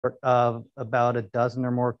of about a dozen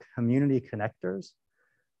or more community connectors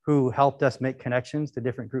who helped us make connections to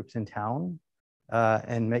different groups in town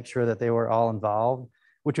and make sure that they were all involved,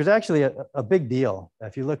 which was actually a big deal.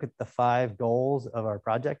 If you look at the 5 goals of our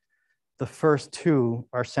project, the first 2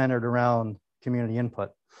 are centered around community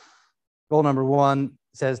input. Goal number 1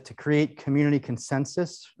 says to create community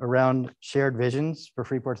consensus around shared visions for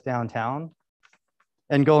Freeport's downtown.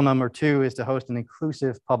 And goal number 2 is to host an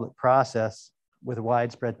inclusive public process with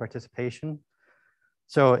widespread participation.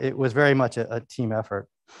 So it was very much a team effort.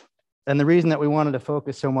 And the reason that we wanted to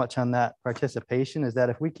focus so much on that participation is that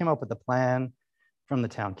if we came up with a plan from the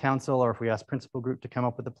town council, or if we asked principal group to come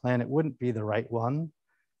up with a plan, it wouldn't be the right one.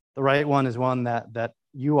 The right one is one that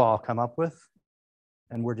you all come up with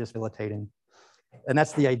and we're just facilitating. And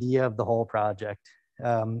that's the idea of the whole project.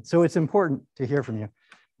 So it's important to hear from you.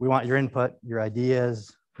 We want your input, your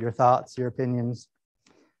ideas, your thoughts, your opinions.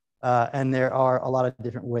 And there are a lot of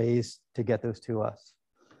different ways to get those to us.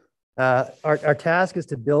 Our task is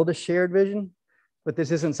to build a shared vision, but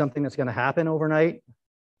this isn't something that's going to happen overnight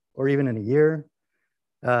or even in a year.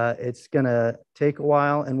 It's going to take a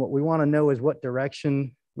while. And what we want to know is what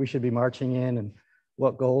direction we should be marching in and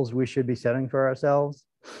what goals we should be setting for ourselves.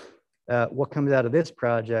 What comes out of this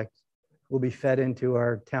project will be fed into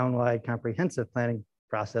our townwide comprehensive planning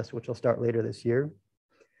process, which will start later this year.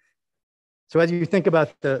 So as you think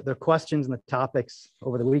about the questions and the topics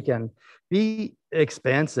over the weekend, be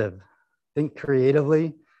expansive, think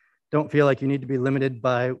creatively. Don't feel like you need to be limited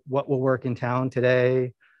by what will work in town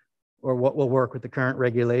today or what will work with the current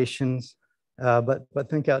regulations, but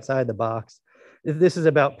think outside the box. If this is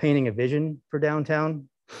about painting a vision for downtown,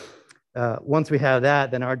 once we have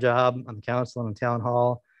that, then our job on the council and the town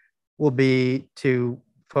hall will be to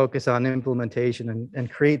focus on implementation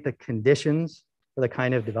and create the conditions for the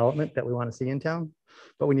kind of development that we want to see in town,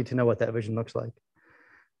 but we need to know what that vision looks like.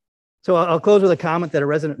 So I'll close with a comment that a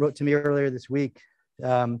resident wrote to me earlier this week.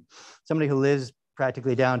 Somebody who lives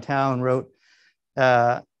practically downtown wrote,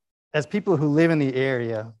 as people who live in the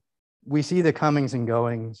area, we see the comings and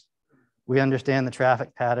goings. We understand the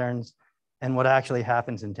traffic patterns and what actually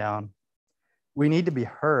happens in town. We need to be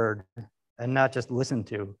heard and not just listened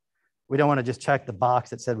to. We don't want to just check the box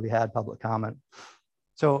that said we had public comment.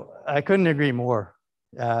 So I couldn't agree more.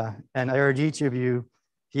 And I urge each of you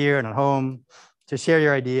here and at home to share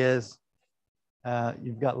your ideas.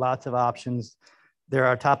 You've got lots of options. There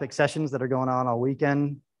are topic sessions that are going on all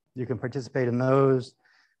weekend. You can participate in those.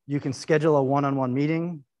 You can schedule a one-on-one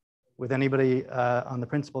meeting with anybody on the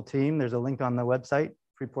principal team. There's a link on the website,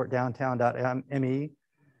 freeportdowntown.me,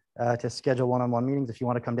 to schedule one-on-one meetings if you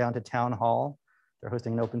want to come down to Town Hall. They're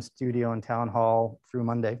hosting an open studio in Town Hall through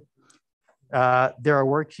Monday. There are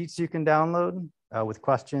worksheets you can download with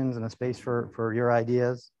questions and a space for your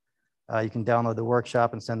ideas. You can download the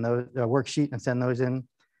workshop and send those worksheet and send those in.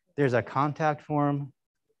 There's a contact form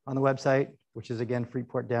on the website, which is again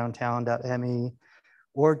freeportdowntown.me,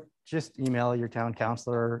 or just email your town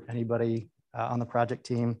councilor or anybody on the project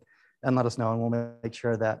team and let us know, and we'll make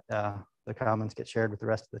sure that the comments get shared with the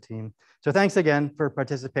rest of the team. So thanks again for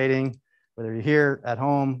participating, whether you're here at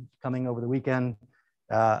home, coming over the weekend.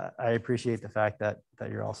 I appreciate the fact that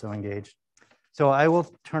you're also engaged. So I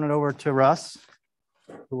will turn it over to Russ,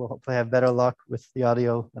 who will hopefully have better luck with the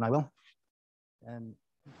audio than I will. And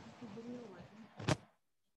there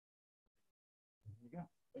you go.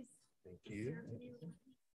 Thank you.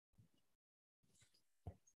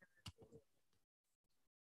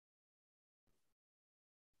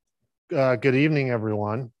 Good evening,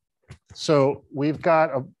 everyone. So we've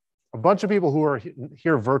got a bunch of people who are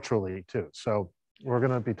here virtually too. So we're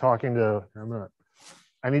going to be talking to,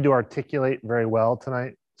 I need to articulate very well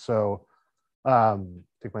tonight. So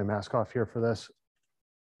take my mask off here for this.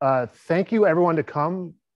 Thank you everyone to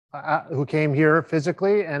come, who came here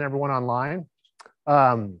physically, and everyone online.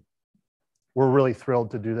 We're really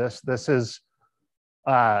thrilled to do this. This is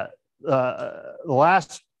the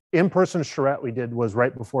last in-person charrette we did was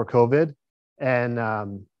right before COVID.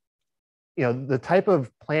 And you know, the type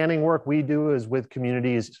of planning work we do is with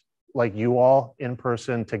communities like you all in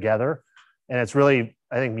person together. And it's really,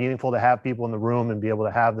 I think, meaningful to have people in the room and be able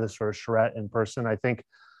to have this sort of charrette in person. I think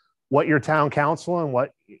what your town council and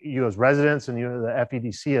what you as residents and you the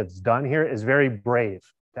FEDC has done here is very brave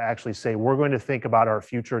to actually say, we're going to think about our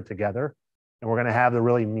future together. And we're going to have the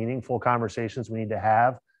really meaningful conversations we need to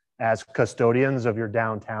have as custodians of your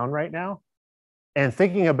downtown right now. And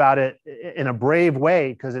thinking about it in a brave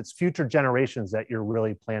way, because it's future generations that you're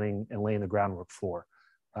really planning and laying the groundwork for.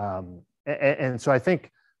 And so I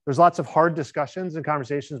think there's lots of hard discussions and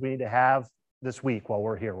conversations we need to have this week while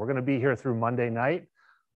we're here. We're going to be here through Monday night.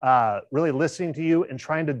 really listening to you and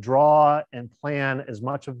trying to draw and plan as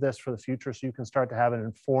much of this for the future so you can start to have an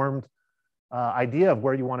informed idea of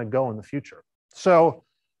where you want to go in the future. So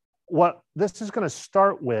what this is going to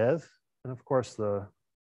start with, and of course you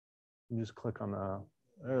just click on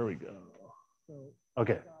there we go.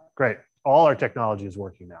 Okay, great. All our technology is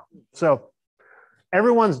working now. So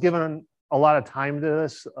everyone's given a lot of time to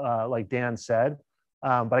this, like Dan said,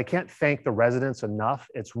 but I can't thank the residents enough.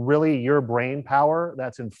 It's really your brain power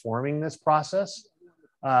that's informing this process.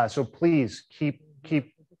 So please keep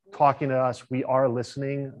talking to us. We are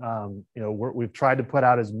listening. We've tried to put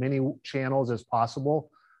out as many channels as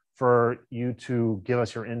possible for you to give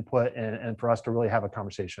us your input and for us to really have a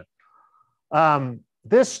conversation.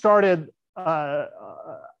 This started a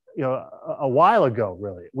while ago,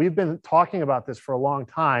 really. We've been talking about this for a long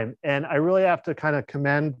time, and I really have to kind of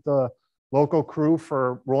commend the local crew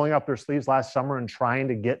for rolling up their sleeves last summer and trying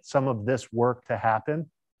to get some of this work to happen.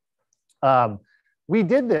 We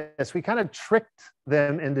did this, we kind of tricked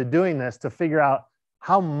them into doing this to figure out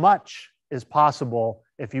how much is possible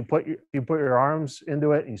if you put your arms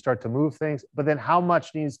into it and you start to move things, but then how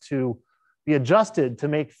much needs to be adjusted to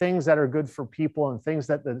make things that are good for people and things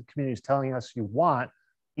that the community is telling us you want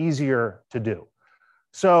easier to do.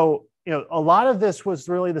 So, a lot of this was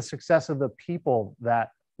really the success of the people that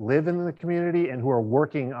live in the community and who are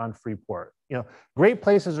working on Freeport. Great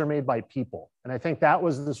places are made by people. And I think that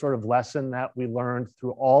was the sort of lesson that we learned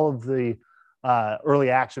through all of the early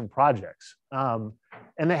action projects. And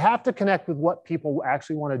they have to connect with what people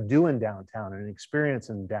actually want to do in downtown and experience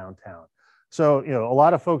in downtown. So, a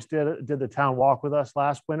lot of folks did the town walk with us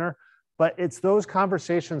last winter, but it's those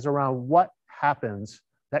conversations around what happens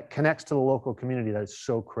that connects to the local community that is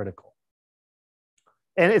so critical.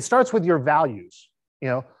 And it starts with your values.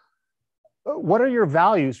 What are your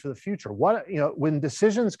values for the future? When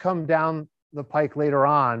decisions come down the pike later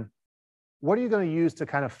on, what are you going to use to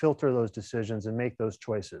kind of filter those decisions and make those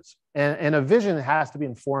choices? And a vision has to be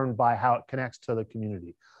informed by how it connects to the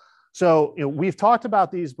community. So, we've talked about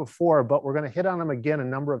these before, but we're going to hit on them again a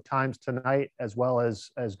number of times tonight, as well as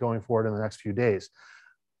going forward in the next few days.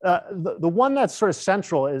 The one that's sort of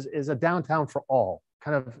central is a downtown for all.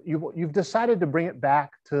 Kind of, you've decided to bring it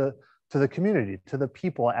back to the community, to the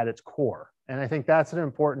people at its core. And I think that's an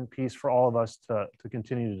important piece for all of us to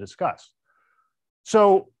continue to discuss.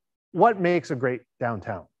 So what makes a great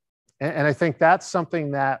downtown? And I think that's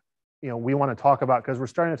something that we want to talk about, because we're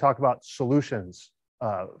starting to talk about solutions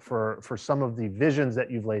for some of the visions that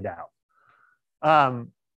you've laid out.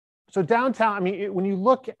 So downtown, when you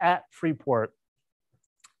look at Freeport,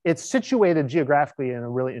 it's situated geographically in a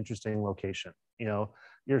really interesting location.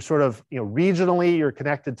 You're sort of, regionally, you're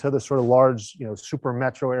connected to the sort of large, super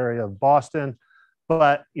metro area of Boston,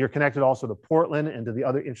 but you're connected also to Portland and to the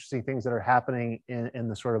other interesting things that are happening in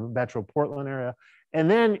the sort of metro Portland area. And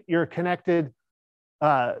then you're connected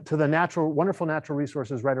to the wonderful natural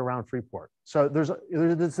resources right around Freeport. So there's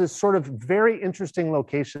this sort of very interesting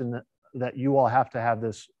location that you all have to have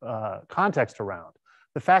this context around.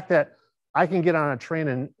 The fact that I can get on a train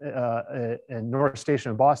in North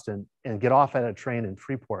Station in Boston and get off at a train in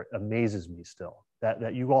Freeport amazes me still,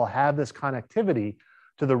 that you all have this connectivity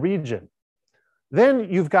to the region. Then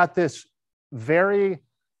you've got this very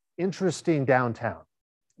interesting downtown.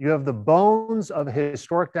 You have the bones of a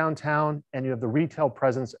historic downtown, and you have the retail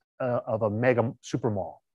presence of a mega super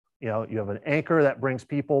mall. You have an anchor that brings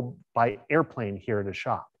people by airplane here to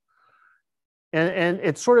shop. And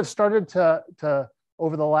it sort of started to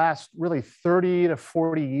over the last really 30 to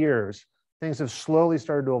 40 years, things have slowly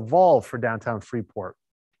started to evolve for downtown Freeport.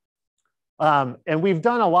 And we've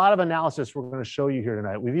done a lot of analysis we're going to show you here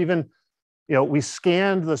tonight. We've even, we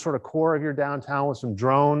scanned the sort of core of your downtown with some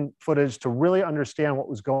drone footage to really understand what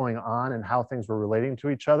was going on and how things were relating to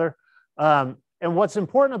each other. And what's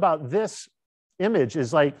important about this image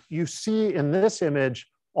is, like, you see in this image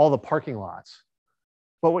all the parking lots.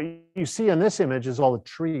 But what you see in this image is all the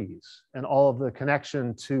trees and all of the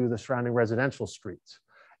connection to the surrounding residential streets.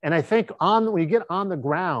 And I think when you get on the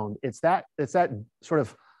ground, it's that sort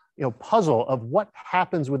of puzzle of what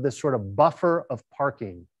happens with this sort of buffer of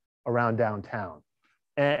parking around downtown,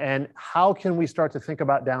 and how can we start to think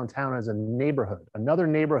about downtown as a neighborhood, another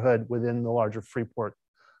neighborhood within the larger Freeport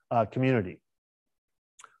community.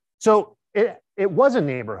 So it was a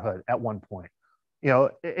neighborhood at one point.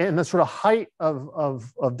 In the sort of height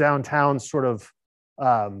of downtown sort of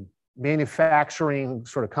manufacturing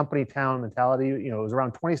sort of company town mentality, it was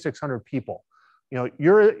around 2,600 people.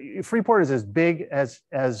 Freeport is as big as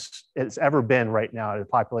it's ever been right now at a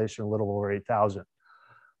population a little over 8,000.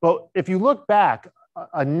 But if you look back,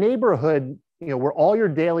 a neighborhood where all your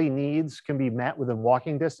daily needs can be met within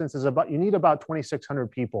walking distance is you need about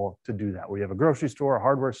 2,600 people to do that, where you have a grocery store, a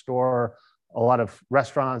hardware store, a lot of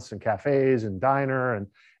restaurants and cafes and diner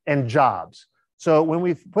and jobs. So when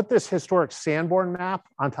we put this historic Sanborn map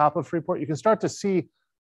on top of Freeport, you can start to see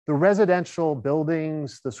the residential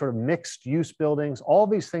buildings, the sort of mixed use buildings, all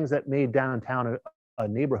these things that made downtown a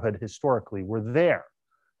neighborhood historically were there.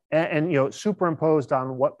 And superimposed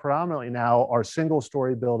on what predominantly now are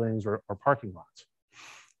single-story buildings or parking lots.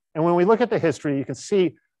 And when we look at the history, you can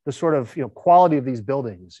see the sort of quality of these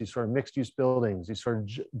buildings, these sort of mixed-use buildings, these sort of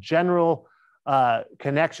general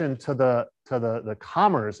connection to the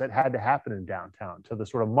commerce that had to happen in downtown, to the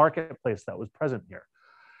sort of marketplace that was present here.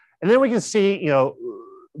 And then we can see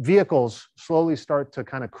vehicles slowly start to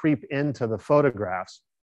kind of creep into the photographs.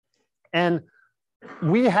 And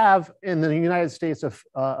we have in the United States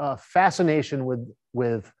a fascination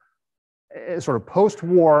with sort of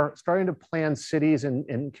post-war starting to plan cities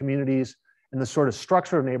and communities and the sort of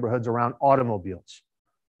structure of neighborhoods around automobiles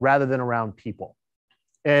rather than around people.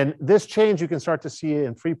 And this change you can start to see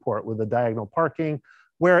in Freeport with the diagonal parking,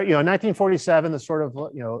 where in 1947 the sort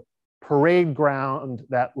of parade ground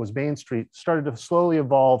that was Main Street started to slowly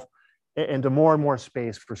evolve into more and more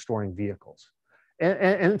space for storing vehicles.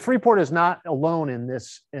 And Freeport is not alone in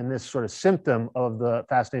this sort of symptom of the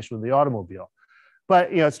fascination with the automobile.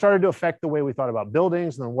 But it started to affect the way we thought about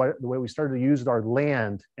buildings and the way we started to use our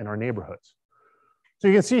land in our neighborhoods. So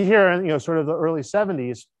you can see here in sort of the early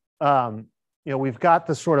 70s, we've got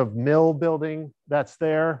the sort of mill building that's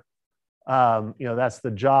there. That's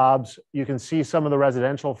the jobs. You can see some of the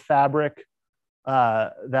residential fabric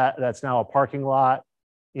that's now a parking lot.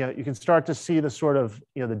 You can start to see the sort of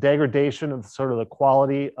the degradation of sort of the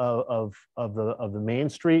quality of the main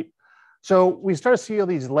street. So we start to see all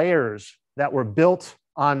these layers that were built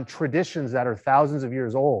on traditions that are thousands of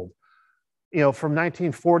years old. From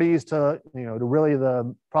 1940s to to really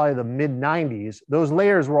probably the mid 90s, those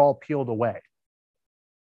layers were all peeled away.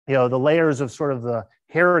 The layers of sort of the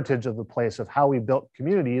heritage of the place, of how we built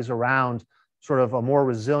communities around sort of a more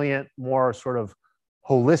resilient, more sort of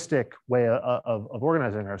holistic way of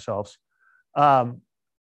organizing ourselves.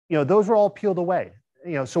 Those were all peeled away.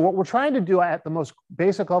 So what we're trying to do at the most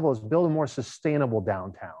basic level is build a more sustainable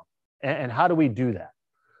downtown. And how do we do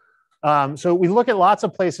that? So we look at lots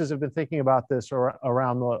of places have been thinking about this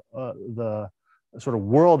around the sort of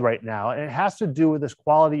world right now, and it has to do with this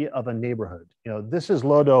quality of a neighborhood. This is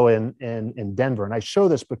Lodo in Denver, and I show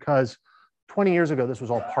this because 20 years ago this was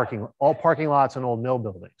all parking lots and old mill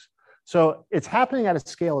buildings. So it's happening at a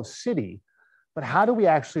scale of city, but how do we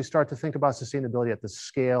actually start to think about sustainability at the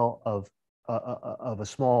scale of a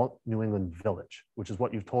small New England village, which is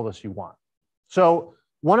what you've told us you want? So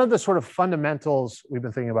one of the sort of fundamentals we've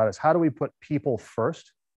been thinking about is how do we put people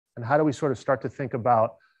first, and how do we sort of start to think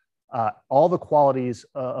about all the qualities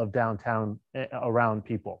of downtown around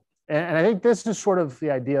people. And I think this is sort of the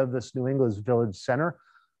idea of this New England's Village Center.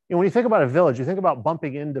 When you think about a village, you think about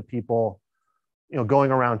bumping into people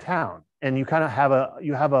going around town, and you kind of have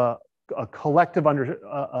a collective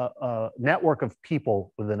network of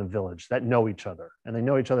people within a village that know each other, and they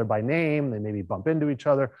know each other by name. They maybe bump into each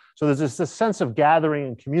other. So there's this sense of gathering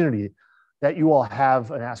and community that you all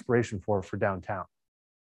have an aspiration for downtown.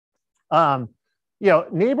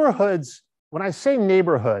 Neighborhoods, when I say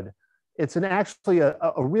neighborhood, it's actually a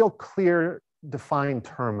real clear defined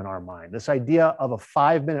term in our mind. This idea of a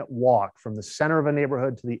 5-minute walk from the center of a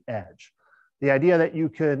neighborhood to the edge. The idea that you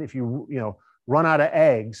could, if you run out of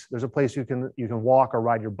eggs, there's a place you can walk or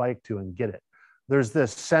ride your bike to and get it. There's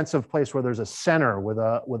this sense of place where there's a center with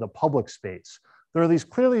a public space. There are these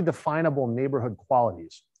clearly definable neighborhood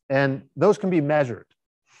qualities, and those can be measured.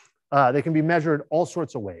 They can be measured all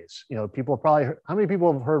sorts of ways. People probably, how many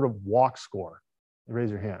people have heard of walk score?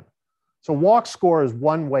 Raise your hand. So walk score is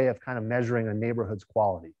one way of kind of measuring a neighborhood's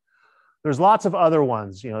quality. There's lots of other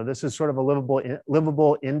ones. This is sort of a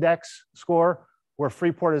livable index score, where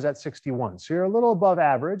Freeport is at 61. So you're a little above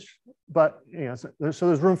average, but so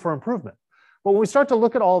there's room for improvement. But when we start to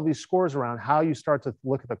look at all of these scores around how you start to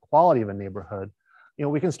look at the quality of a neighborhood,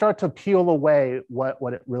 we can start to peel away what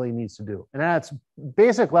it really needs to do. And at its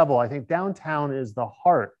basic level, I think downtown is the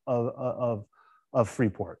heart of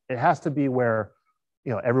Freeport. It has to be where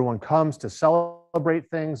everyone comes to celebrate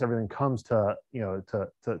things. Everything comes to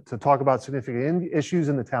to talk about significant issues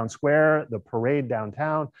in the town square, the parade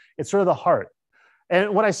downtown. It's sort of the heart.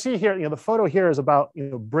 And what I see here, the photo here is about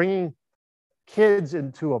bringing kids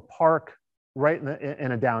into a park right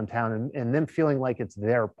in a downtown, and them feeling like it's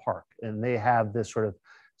their park, and they have this sort of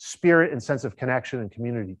spirit and sense of connection and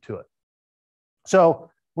community to it. So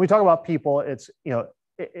when we talk about people, it's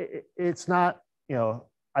it's not,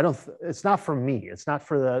 it's not for me. It's not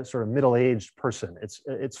for the sort of middle-aged person.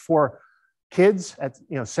 It's for kids at,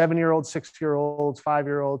 7-year-olds, 6-year-olds,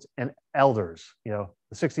 5-year-olds, and elders, the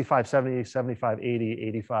 65, 70, 75, 80,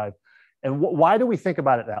 85. And why do we think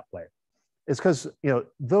about it that way? It's because,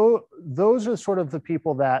 those are sort of the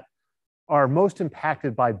people that are most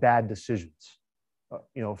impacted by bad decisions,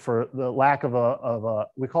 for the lack of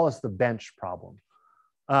we call this the bench problem.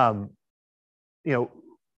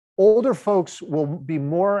 Older folks will be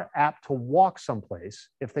more apt to walk someplace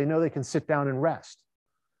if they know they can sit down and rest.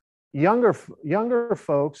 Younger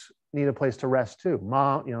folks need a place to rest too.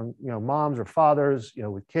 Moms or fathers,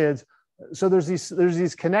 with kids. So there's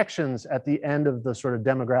these connections at the end of the sort of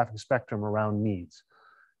demographic spectrum around needs,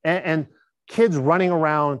 and kids running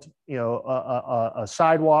around, a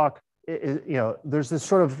sidewalk. There's this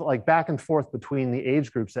sort of like back and forth between the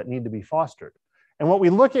age groups that need to be fostered. And when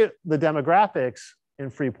we look at the demographics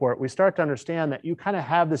in Freeport, we start to understand that you kind of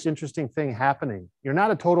have this interesting thing happening. You're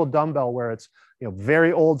not a total dumbbell where it's,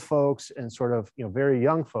 very old folks and sort of, very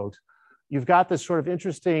young folks. You've got this sort of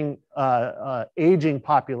interesting aging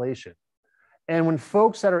population. And when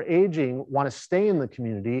folks that are aging want to stay in the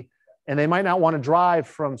community, and they might not want to drive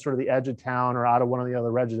from sort of the edge of town or out of one of the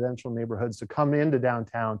other residential neighborhoods to come into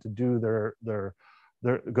downtown to do their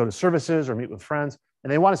go to services or meet with friends,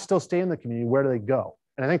 and they want to still stay in the community, where do they go?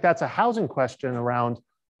 And I think that's a housing question around,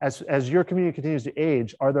 as your community continues to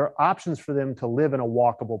age, are there options for them to live in a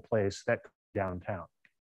walkable place that could be downtown?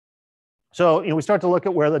 So, we start to look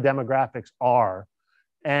at where the demographics are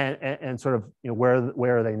and sort of,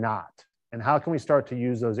 where are they not? And how can we start to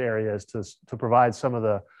use those areas to provide some of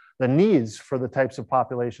the needs for the types of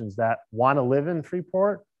populations that want to live in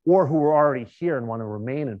Freeport or who are already here and want to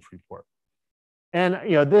remain in Freeport. And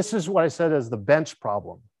this is what I said as the bench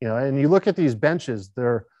problem. And you look at these benches;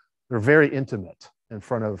 they're very intimate in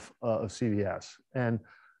front of CVS. And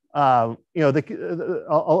a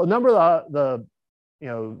number of the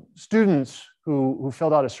students who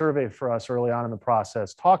filled out a survey for us early on in the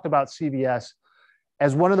process talked about CVS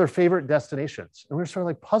as one of their favorite destinations. And we were sort of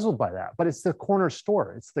like puzzled by that, but it's the corner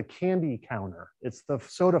store, it's the candy counter, it's the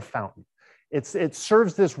soda fountain. It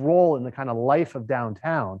serves this role in the kind of life of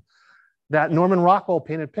downtown that Norman Rockwell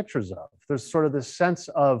painted pictures of. There's sort of this sense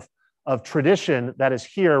of tradition that is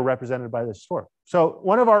here represented by this store. So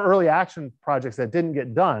one of our early action projects that didn't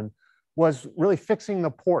get done was really fixing the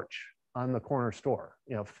porch on the corner store,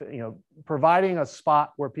 providing a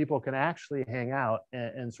spot where people can actually hang out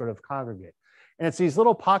and sort of congregate. And it's these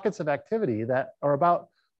little pockets of activity that are about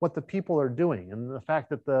what the people are doing. And the fact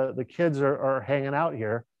that the kids are hanging out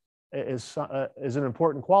here is an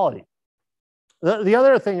important quality. The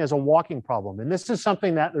other thing is a walking problem. And this is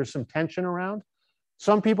something that there's some tension around.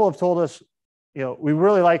 Some people have told us, we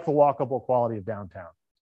really like the walkable quality of downtown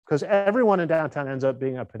because everyone in downtown ends up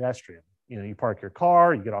being a pedestrian. You park your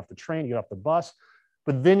car, you get off the train, you get off the bus,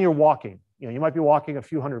 but then you're walking. You might be walking a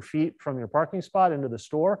few hundred feet from your parking spot into the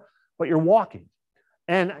store, but you're walking.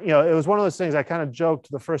 And, it was one of those things I kind of joked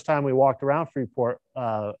the first time we walked around Freeport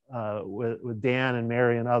with Dan and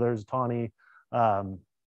Mary and others, Tawny,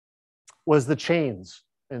 was the chains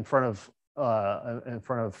in front of the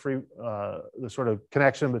sort of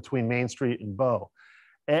connection between Main Street and Bow.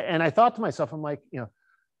 And I thought to myself, I'm like,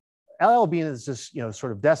 LL Bean is this,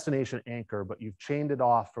 sort of destination anchor, but you've chained it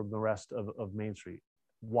off from the rest of Main Street.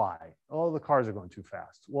 Why? Oh, the cars are going too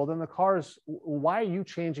fast. Well, then why are you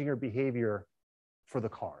changing your behavior for the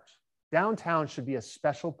cars? Downtown should be a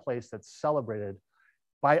special place that's celebrated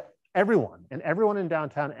by everyone, and everyone in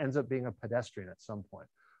downtown ends up being a pedestrian at some point.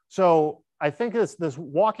 So I think this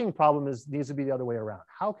walking problem needs to be the other way around.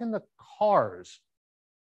 How can the cars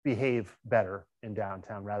behave better in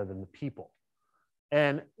downtown rather than the people?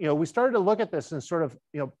 And we started to look at this and sort of,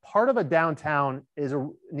 part of a downtown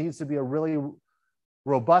needs to be a really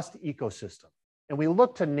robust ecosystem. And we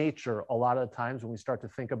look to nature a lot of the times when we start to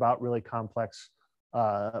think about really complex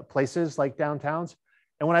places like downtowns.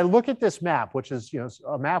 And when I look at this map, which is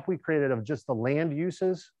a map we created of just the land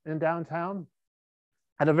uses in downtown,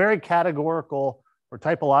 at a very categorical or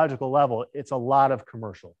typological level, it's a lot of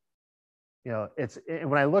commercial.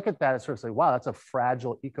 When I look at that, it's sort of say, wow, that's a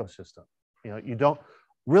fragile ecosystem. You don't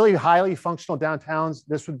really highly functional downtowns.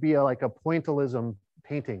 This would be like a pointillism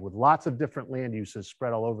painting with lots of different land uses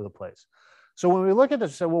spread all over the place. So when we look at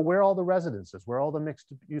this, we say, well, where are all the residences? Where are all the mixed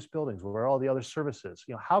use buildings? Where are all the other services?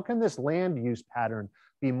 How can this land use pattern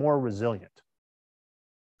be more resilient?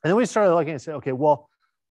 And then we started looking and say, okay, well,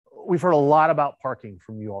 we've heard a lot about parking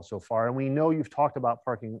from you all so far, and we know you've talked about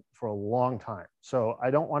parking for a long time. So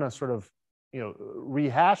I don't want to sort of,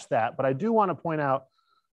 rehash that, but I do want to point out,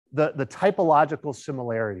 the typological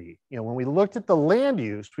similarity. When we looked at the land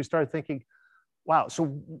use, we started thinking, wow,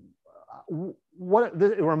 so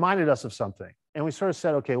it reminded us of something. And we sort of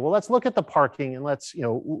said, okay, well, let's look at the parking and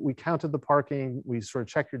we counted the parking, we sort of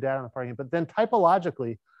checked your data on the parking, but then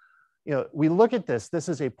typologically, we look at this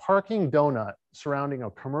is a parking donut surrounding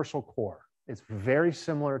a commercial core. It's very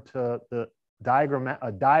similar to a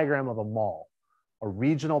diagram of a mall, a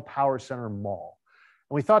regional power center mall.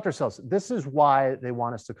 And we thought to ourselves, this is why they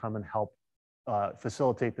want us to come and help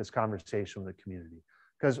facilitate this conversation with the community.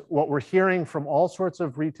 Because what we're hearing from all sorts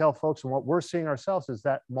of retail folks and what we're seeing ourselves is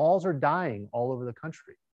that malls are dying all over the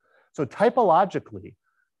country. So typologically,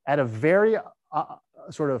 at a very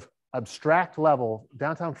sort of abstract level,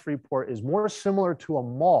 downtown Freeport is more similar to a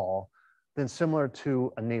mall than similar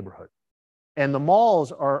to a neighborhood. And the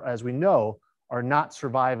malls are, as we know, are not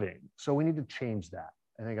surviving. So we need to change that,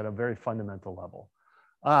 I think, at a very fundamental level.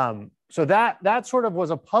 So that sort of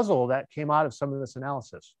was a puzzle that came out of some of this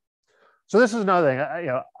analysis. So this is another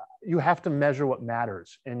thing, you have to measure what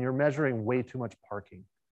matters, and you're measuring way too much parking.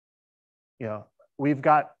 We've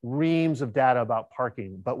got reams of data about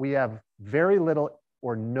parking, but we have very little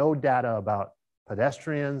or no data about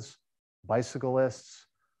pedestrians, bicyclists,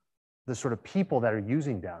 the sort of people that are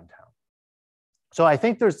using downtown. So I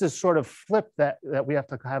think there's this sort of flip that we have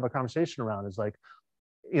to have a conversation around, is like,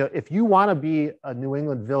 if you want to be a New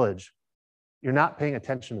England village, you're not paying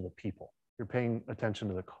attention to the people, you're paying attention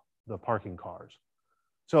to the parking cars.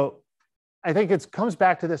 So I think it comes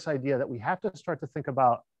back to this idea that we have to start to think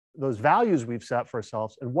about those values we've set for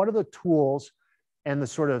ourselves and what are the tools and the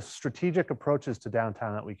sort of strategic approaches to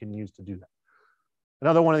downtown that we can use to do that.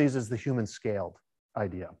 Another one of these is the human scaled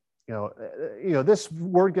idea. This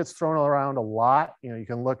word gets thrown around a lot. You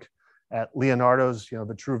can look at Leonardo's,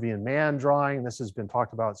 Vitruvian Man drawing. This has been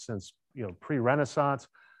talked about since, pre-Renaissance.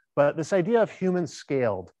 But this idea of human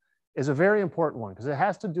scaled is a very important one because it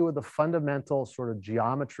has to do with the fundamental sort of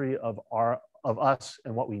geometry of us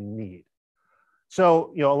and what we need.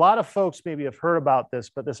 So, a lot of folks maybe have heard about this,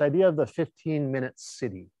 but this idea of the 15-minute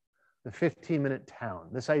city, the 15-minute town,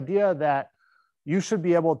 this idea that you should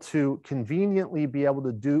be able to conveniently be able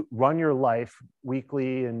to run your life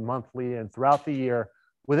weekly and monthly and throughout the year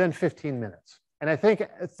within 15 minutes. And I think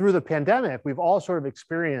through the pandemic, we've all sort of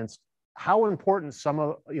experienced how important some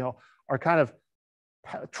of, our kind of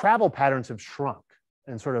travel patterns have shrunk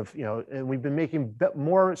and sort of, and we've been making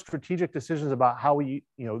more strategic decisions about how we,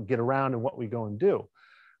 get around and what we go and do.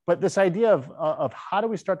 But this idea of how do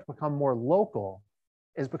we start to become more local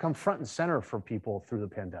has become front and center for people through the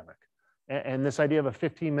pandemic. And this idea of a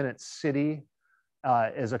 15-minute city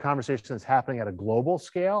is a conversation that's happening at a global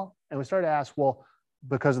scale. And we started to ask, well,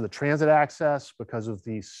 because of the transit access, because of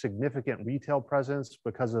the significant retail presence,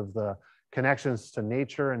 because of the connections to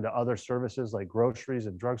nature and to other services like groceries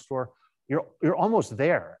and drugstore, you're almost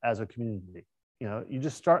there as a community. You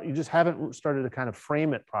just haven't started to kind of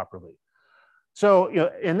frame it properly. So,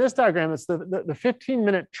 in this diagram, it's the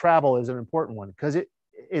 15-minute travel is an important one because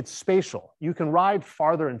it's spatial. You can ride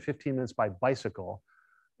farther in 15 minutes by bicycle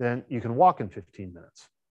than you can walk in 15 minutes.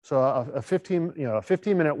 So a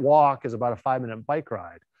 15-minute walk is about a 5-minute bike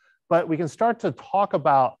ride. But we can start to talk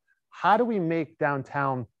about how do we make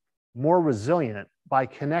downtown more resilient by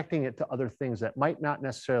connecting it to other things that might not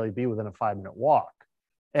necessarily be within a 5-minute walk.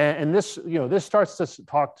 And this, this starts to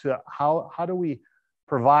talk to how do we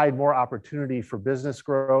provide more opportunity for business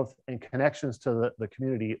growth and connections to the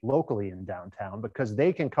community locally in downtown, because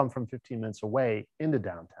they can come from 15 minutes away into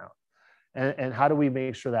downtown. And how do we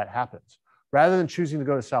make sure that happens? Rather than choosing to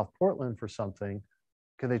go to South Portland for something,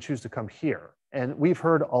 can they choose to come here? And we've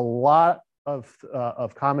heard a lot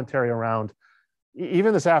of commentary around,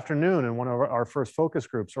 even this afternoon in one of our first focus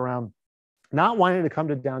groups, around not wanting to come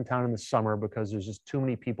to downtown in the summer because there's just too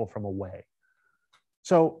many people from away.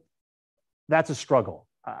 So that's a struggle.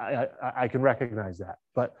 I can recognize that,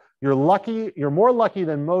 but you're more lucky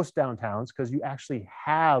than most downtowns because you actually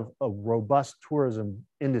have a robust tourism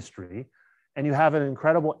industry and you have an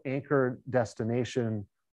incredible anchor destination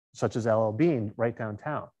such as LL Bean right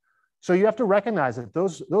downtown. So you have to recognize that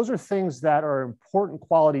those are things that are important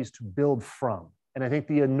qualities to build from. And I think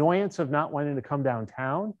the annoyance of not wanting to come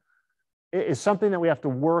downtown is something that we have to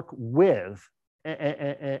work with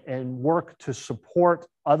and work to support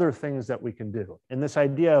other things that we can do. And this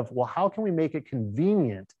idea of, well, how can we make it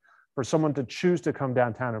convenient for someone to choose to come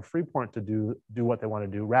downtown in Freeport to do what they want to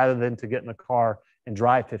do rather than to get in a car and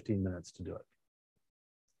drive 15 minutes to do it.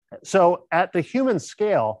 So at the human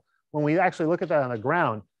scale, when we actually look at that on the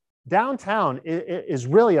ground, downtown is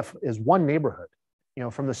really is one neighborhood.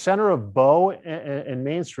 From the center of Bow and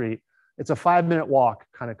Main Street, it's a 5-minute walk,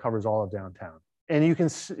 kind of covers all of downtown. And you can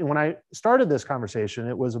see, when I started this conversation,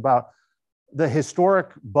 it was about the historic,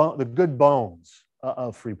 the good bones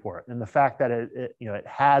of Freeport, and the fact that it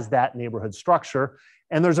has that neighborhood structure,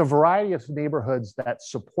 and there's a variety of neighborhoods that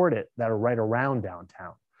support it that are right around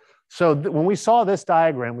downtown. So when we saw this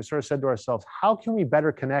diagram, we sort of said to ourselves, how can we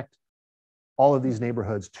better connect all of these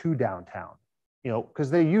neighborhoods to downtown?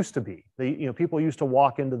 Because they used to be, people used to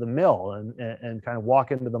walk into the mill and kind of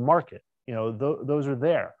walk into the market. Those are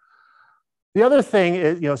there. The other thing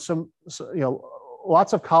is,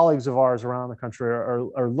 lots of colleagues of ours around the country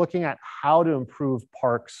are looking at how to improve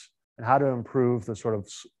parks and how to improve the sort of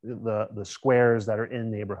the squares that are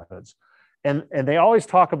in neighborhoods. And they always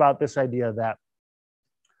talk about this idea that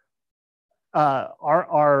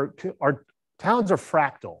our towns are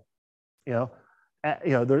fractal.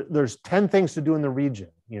 There's 10 things to do in the region.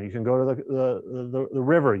 You can go to the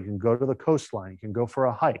river, you can go to the coastline, you can go for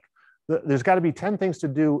a hike. There's got to be 10 things to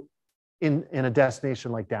do in a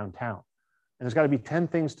destination like downtown. And there's got to be 10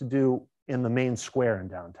 things to do in the main square in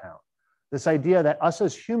downtown. This idea that us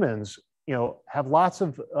as humans, have lots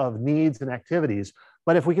of needs and activities,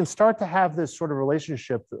 but if we can start to have this sort of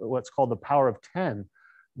relationship, what's called the power of 10,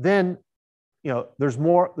 then there's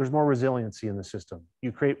more resiliency in the system.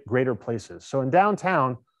 You create greater places. So in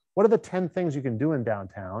downtown, what are the 10 things you can do in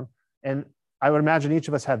downtown? And I would imagine each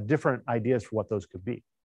of us have different ideas for what those could be.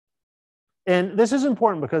 And this is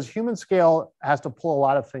important because human scale has to pull a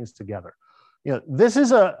lot of things together. This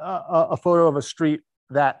is a photo of a street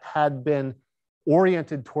that had been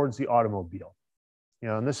oriented towards the automobile.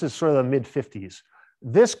 And this is sort of the mid-50s.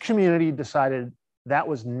 This community decided that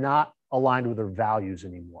was not aligned with their values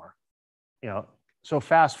anymore. So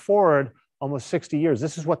fast forward almost 60 years,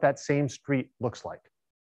 this is what that same street looks like.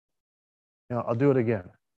 I'll do it again.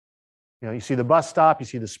 You see the bus stop, you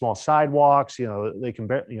see the small sidewalks, they can,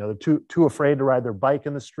 they're too afraid to ride their bike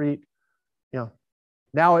in the street.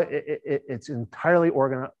 Now it's entirely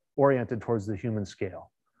oriented towards the human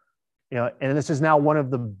scale. And this is now one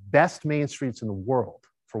of the best main streets in the world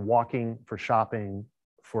for walking, for shopping,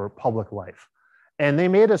 for public life. And they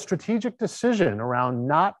made a strategic decision around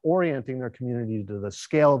not orienting their community to the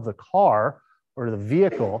scale of the car or the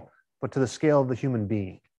vehicle, but to the scale of the human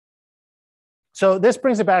being. So this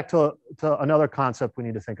brings it back to another concept we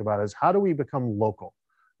need to think about is how do we become local?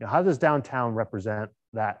 How does downtown represent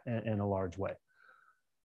that in a large way?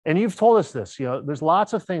 And you've told us this, there's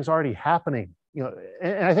lots of things already happening,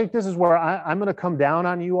 and I think this is where I'm going to come down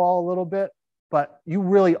on you all a little bit, but you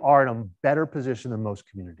really are in a better position than most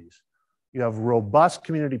communities. You have robust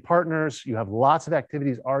community partners. You have lots of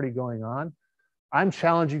activities already going on. I'm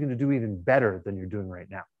challenging you to do even better than you're doing right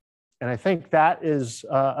now. And I think that is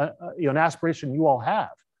an aspiration you all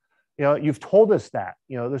have. You've told us that,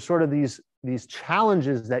 there's sort of these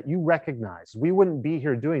challenges that you recognize. We wouldn't be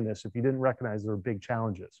here doing this if you didn't recognize there were big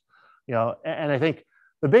challenges. And I think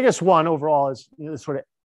the biggest one overall is sort of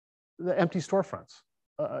the empty storefronts.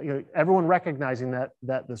 Everyone recognizing that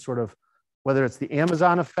the sort of, whether it's the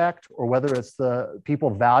Amazon effect or whether it's the people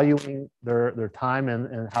valuing their time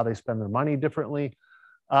and how they spend their money differently.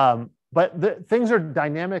 But things are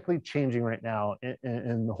dynamically changing right now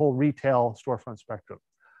in the whole retail storefront spectrum.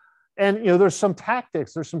 And there's some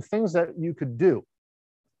tactics, there's some things that you could do.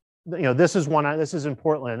 This is one. This is in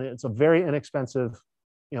Portland. It's a very inexpensive,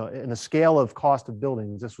 in the scale of cost of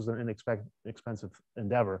buildings, this was an inexpensive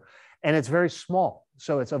endeavor, and it's very small.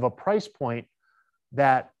 So it's of a price point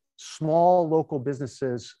that small local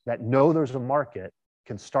businesses that know there's a market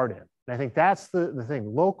can start in. And I think that's the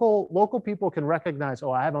thing. Local people can recognize,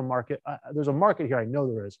 oh, I have a market. There's a market here. I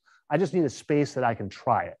know there is. I just need a space that I can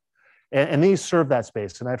try it. And these serve that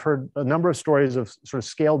space. And I've heard a number of stories of sort of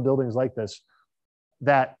scaled buildings like this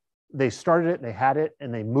that they started it, they had it,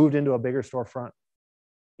 and they moved into a bigger storefront.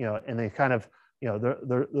 And they kind of,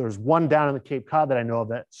 there's one down in the Cape Cod that I know of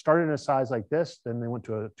that started in a size like this. Then they went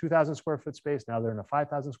to a 2,000 square foot space. Now they're in a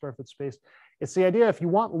 5,000 square foot space. It's the idea, if you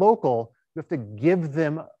want local, you have to give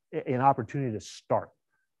them an opportunity to start,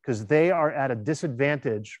 because they are at a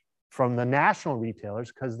disadvantage from the national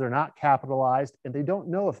retailers because they're not capitalized and they don't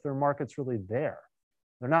know if their market's really there.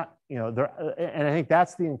 They're not, and I think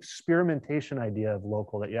that's the experimentation idea of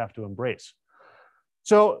local that you have to embrace.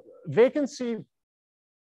 So vacancy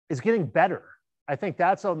is getting better. I think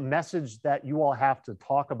that's a message that you all have to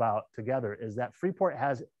talk about together, is that Freeport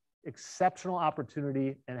has exceptional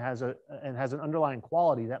opportunity and has an underlying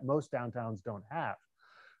quality that most downtowns don't have.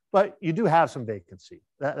 But you do have some vacancy.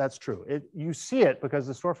 That's true. You see it because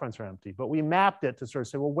the storefronts are empty, but we mapped it to sort of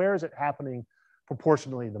say, well, where is it happening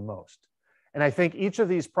proportionally the most? And I think each of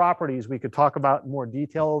these properties we could talk about in more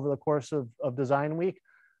detail over the course of Design Week,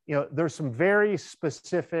 there's some very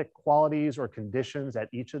specific qualities or conditions at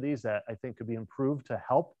each of these that I think could be improved to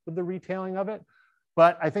help with the retailing of it.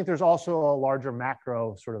 But I think there's also a larger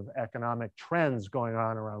macro sort of economic trends going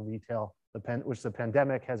on around retail, which the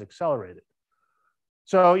pandemic has accelerated.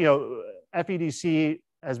 So, FEDC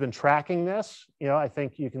has been tracking this. I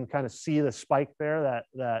think you can kind of see the spike there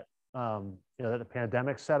that the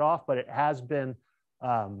pandemic set off, but it has been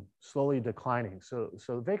slowly declining. So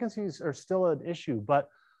vacancies are still an issue, but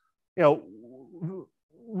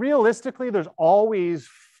realistically, there's always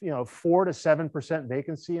 4 to 7%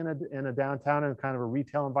 vacancy in a downtown in kind of a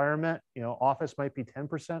retail environment. Office might be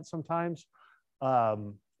 10% sometimes.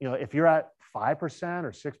 If you're at 5%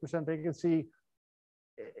 or 6% vacancy,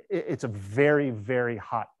 it's a very, very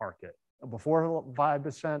hot market. Before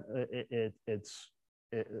 5%,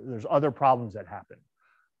 there's other problems that happen.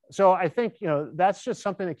 So I think that's just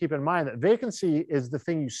something to keep in mind, that vacancy is the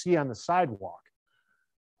thing you see on the sidewalk.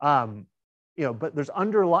 But there's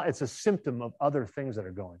it's a symptom of other things that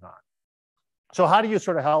are going on. So how do you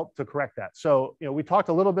sort of help to correct that? So, we talked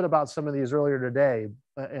a little bit about some of these earlier today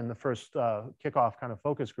in the first kickoff kind of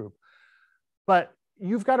focus group, but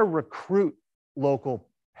you've got to recruit local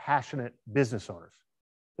passionate business owners.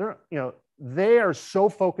 They are so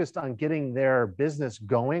focused on getting their business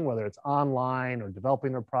going, whether it's online or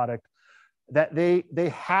developing their product, that they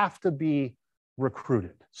have to be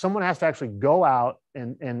recruited. Someone has to actually go out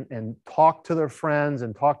and talk to their friends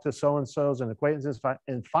and talk to so-and-sos and acquaintances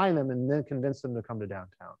and find them and then convince them to come to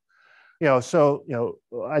downtown.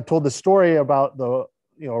 I told the story about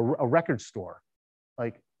a record store.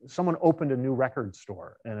 Like, someone opened a new record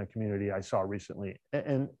store in a community I saw recently,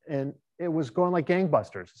 and it was going like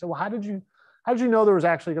gangbusters. I said, well, how did you know there was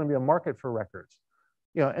actually going to be a market for records?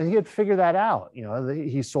 And he had figured that out.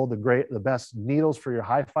 He sold the best needles for your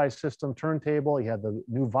hi-fi system turntable. He had the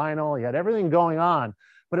new vinyl. He had everything going on,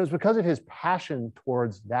 but it was because of his passion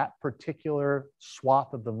towards that particular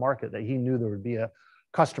swath of the market that he knew there would be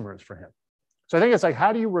customers for him. So I think it's like,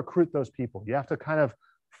 how do you recruit those people? You have to kind of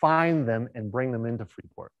find them and bring them into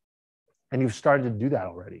Freeport. And you've started to do that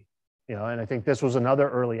already. And I think this was another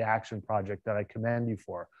early action project that I commend you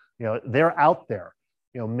for. They're out there.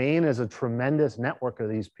 Maine is a tremendous network of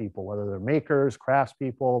these people, whether they're makers,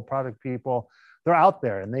 craftspeople, product people. They're out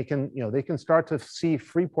there, and they can start to see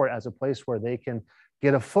Freeport as a place where they can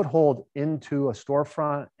get a foothold into a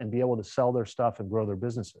storefront and be able to sell their stuff and grow their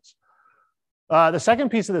businesses. The second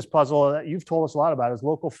piece of this puzzle that you've told us a lot about is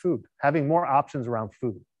local food, having more options around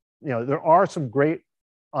food. There are some great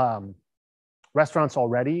restaurants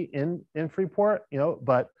already in Freeport,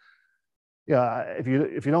 but if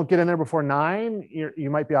you don't get in there before 9, you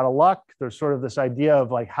might be out of luck. There's sort of this idea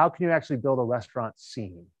of like, how can you actually build a restaurant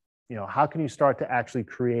scene? How can you start to actually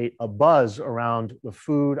create a buzz around the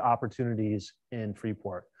food opportunities in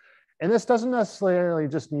Freeport? And this doesn't necessarily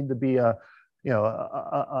just need to be a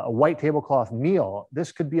white tablecloth meal.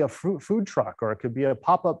 This could be a food truck, or it could be a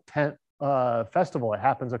pop-up tent festival. It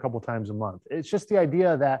happens a couple times a month. It's just the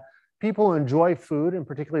idea that people enjoy food, and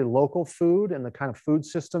particularly local food and the kind of food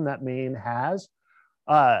system that Maine has.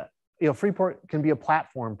 Freeport can be a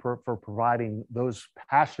platform for providing those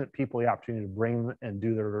passionate people the opportunity to bring and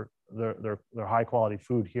do their high quality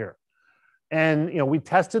food here. And we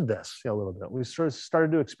tested this a little bit. We sort of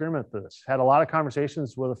started to experiment with this. Had a lot of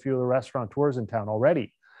conversations with a few of the restaurateurs in town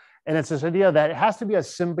already. And it's this idea that it has to be a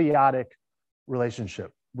symbiotic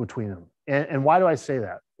relationship between them. And why do I say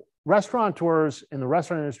that? Restaurateurs in the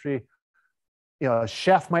restaurant industry, a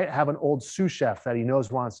chef might have an old sous chef that he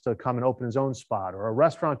knows wants to come and open his own spot, or a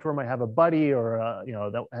restaurateur might have a buddy or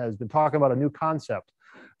that has been talking about a new concept.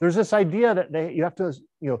 There's this idea that you have to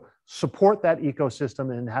support that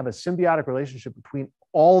ecosystem and have a symbiotic relationship between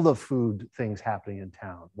all the food things happening in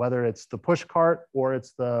town, whether it's the push cart or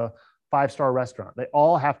it's the 5-star restaurant. They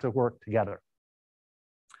all have to work together.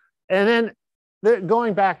 And then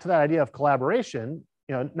going back to that idea of collaboration,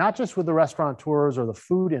 not just with the restaurateurs or the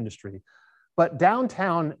food industry, but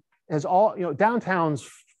downtown has downtown's,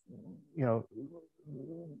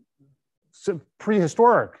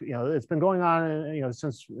 prehistoric, it's been going on,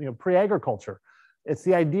 since, pre-agriculture. It's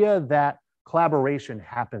the idea that collaboration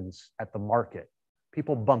happens at the market.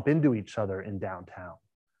 People bump into each other in downtown.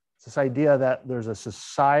 It's this idea that there's a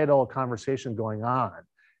societal conversation going on.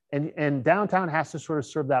 And downtown has to sort of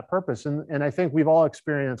serve that purpose. And I think we've all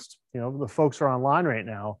experienced, the folks are online right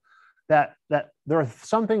now, that there are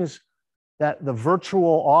some things that the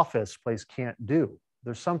virtual office place can't do.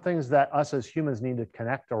 There's some things that us as humans need to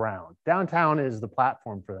connect around. Downtown is the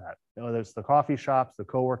platform for that. There's the coffee shops, the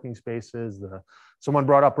co-working spaces, someone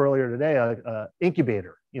brought up earlier today,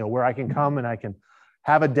 incubator, where I can come and I can,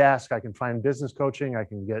 have a desk. I can find business coaching. I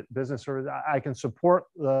can get business service. I can support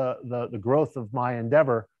the growth of my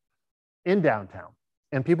endeavor in downtown.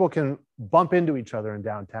 And people can bump into each other in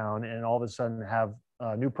downtown and all of a sudden have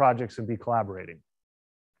new projects and be collaborating.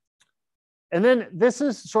 And then this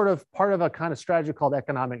is sort of part of a kind of strategy called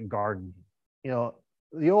economic gardening.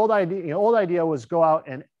 The old idea was go out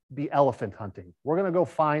and be elephant hunting. We're going to go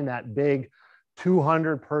find that big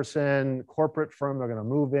 200-person corporate firm they're going to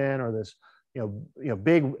move in, or this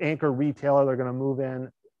big anchor retailer they're going to move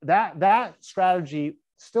in. That strategy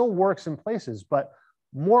still works in places, but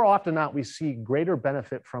more often than not, we see greater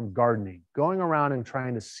benefit from gardening, going around and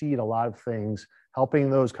trying to seed a lot of things, helping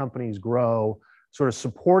those companies grow, sort of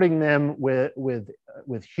supporting them with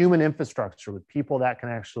human infrastructure, with people that can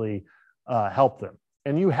actually help them.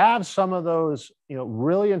 And you have some of those,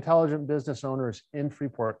 really intelligent business owners in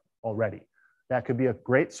Freeport already. That could be a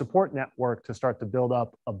great support network to start to build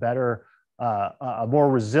up a better, a more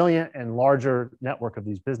resilient and larger network of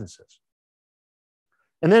these businesses.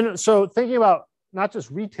 And then, so thinking about not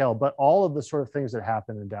just retail, but all of the sort of things that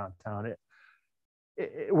happen in downtown,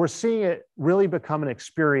 we're seeing it really become an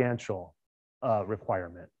experiential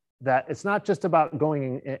requirement. That it's not just about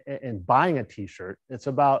going and buying a t-shirt. It's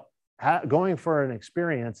about going for an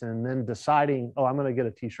experience and then deciding, oh, I'm going to get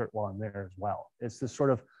a t-shirt while I'm there as well. It's this sort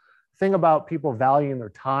of thing about people valuing their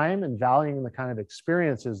time and valuing the kind of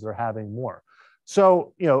experiences they're having more.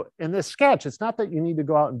 So, in this sketch, it's not that you need to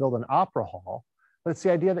go out and build an opera hall, but it's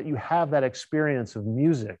the idea that you have that experience of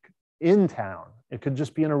music in town. It could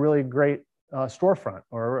just be in a really great storefront,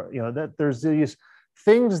 or that there's these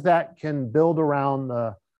things that can build around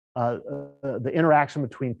the interaction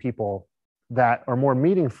between people that are more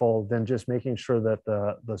meaningful than just making sure that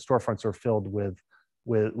the storefronts are filled with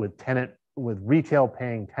retail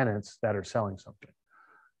paying tenants that are selling something.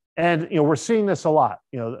 And we're seeing this a lot.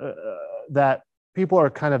 That people are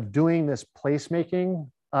kind of doing this placemaking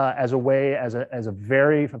as a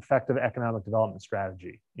very effective economic development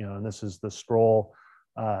strategy. And this is the Stroll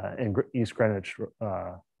in East Greenwich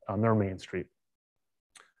on their main street.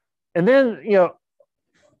 And then,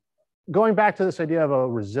 going back to this idea of a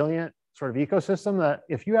resilient sort of ecosystem, that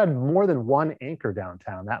if you had more than one anchor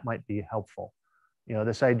downtown, that might be helpful.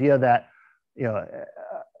 This idea that,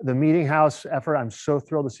 the meeting house effort, I'm so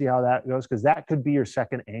thrilled to see how that goes, because that could be your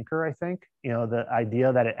second anchor, I think. The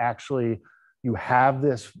idea that you have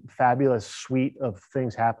this fabulous suite of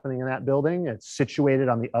things happening in that building. It's situated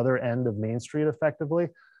on the other end of Main Street effectively.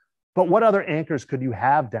 But what other anchors could you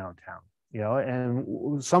have downtown?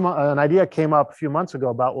 And an idea came up a few months ago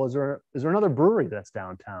about, is there another brewery that's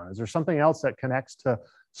downtown? Is there something else that connects to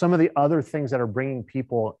some of the other things that are bringing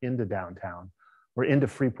people into downtown or into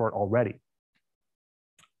Freeport already?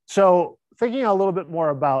 So thinking a little bit more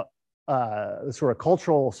about the sort of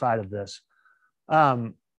cultural side of this,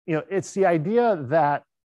 it's the idea that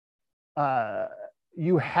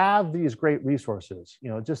you have these great resources,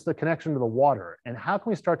 just the connection to the water, and how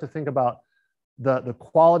can we start to think about the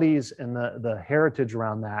qualities and the heritage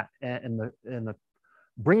around that, and the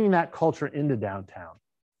bringing that culture into downtown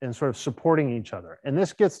and sort of supporting each other. And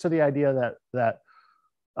this gets to the idea that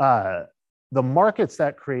the markets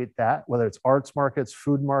that create that, whether it's arts markets,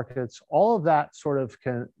 food markets, all of that sort of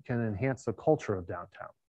can enhance the culture of downtown.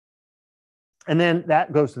 And then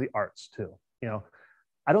that goes to the arts too.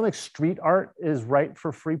 I don't think street art is right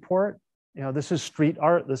for Freeport. This is street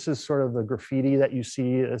art. This is sort of the graffiti that you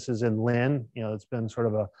see. This is in Lynn. It's been sort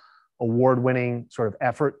of a award-winning sort of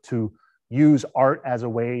effort to use art as a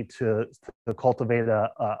way to cultivate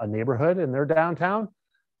a neighborhood in their downtown.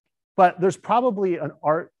 But there's probably an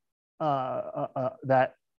art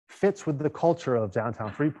that fits with the culture of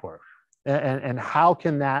downtown Freeport. And how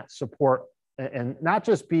can that support, and not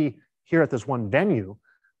just be here at this one venue,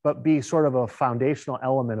 but be sort of a foundational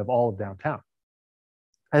element of all of downtown.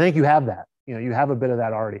 I think you have that. You have a bit of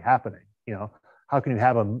that already happening. How can you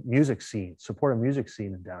have a music scene, support a music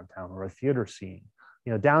scene in downtown, or a theater scene?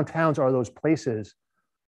 Downtowns are those places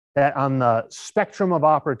that, on the spectrum of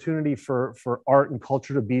opportunity for art and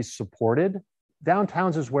culture to be supported,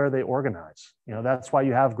 downtowns is where they organize. That's why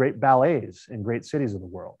you have great ballets in great cities of the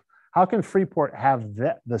world. How can Freeport have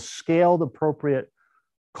the scaled, appropriate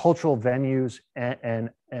cultural venues and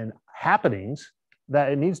happenings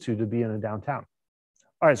that it needs to be in a downtown?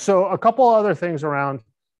 All right, so a couple other things around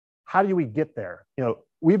how do we get there?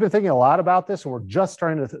 We've been thinking a lot about this, and we're just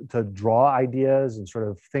starting to draw ideas and sort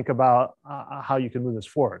of think about how you can move this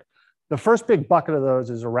forward. The first big bucket of those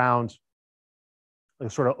is around the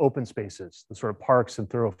sort of open spaces, the sort of parks and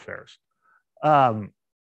thoroughfares. And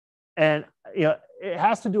it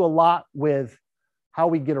has to do a lot with how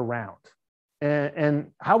we get around.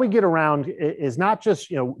 And how we get around is not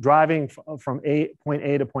just driving from point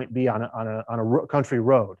A to point B on a country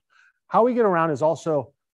road. How we get around is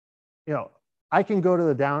also, I can go to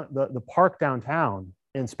the park downtown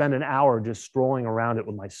and spend an hour just strolling around it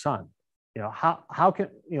with my son. How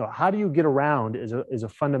do you get around is a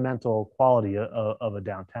fundamental quality of a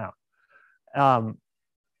downtown.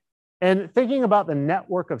 And thinking about the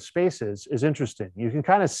network of spaces is interesting. You can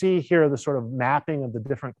kind of see here the sort of mapping of the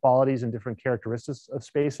different qualities and different characteristics of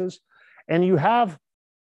spaces. And you have,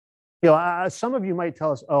 some of you might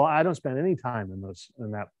tell us, oh, I don't spend any time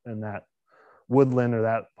in that woodland or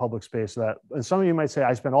that public space. And some of you might say,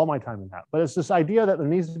 I spend all my time in that. But it's this idea that there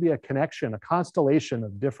needs to be a connection, a constellation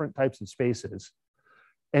of different types of spaces.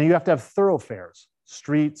 And you have to have thoroughfares,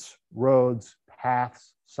 streets, roads,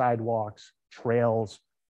 paths, sidewalks, trails,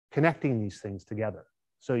 connecting these things together.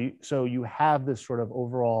 So you have this sort of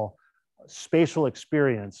overall spatial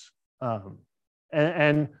experience.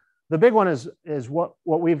 And the big one is what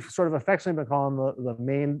we've sort of affectionately been calling the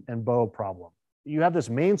main and bow problem. You have this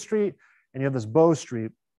main street and you have this bow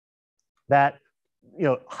street that,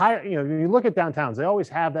 when you look at downtowns, they always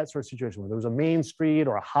have that sort of situation where there was a main street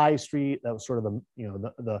or a high street that was sort of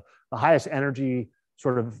the highest energy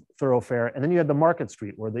sort of thoroughfare. And then you had the market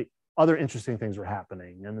street where the other interesting things were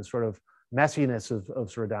happening and the sort of messiness of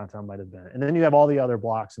sort of downtown might have been. And then you have all the other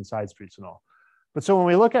blocks and side streets and all. But so when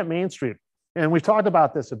we look at Main Street, and we've talked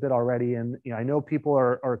about this a bit already, and I know people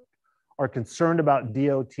are concerned about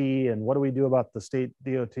DOT and what do we do about the state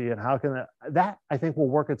DOT and how can that I think will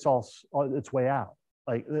work its way out.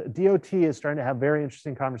 Like the DOT is starting to have very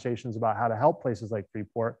interesting conversations about how to help places like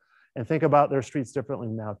Freeport and think about their streets differently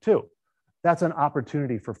now too. That's an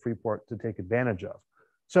opportunity for Freeport to take advantage of.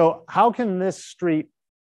 So how can this street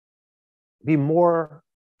be more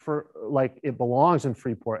for like it belongs in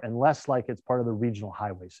Freeport and less like it's part of the regional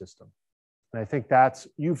highway system? And I think that's,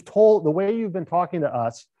 the way you've been talking to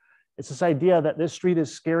us, it's this idea that this street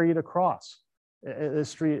is scary to cross. This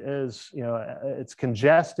street is, it's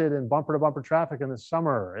congested and bumper to bumper traffic in the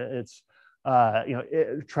summer. It's,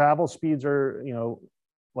 travel speeds are,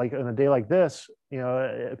 like on a day like this,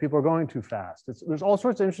 people are going too fast. There's all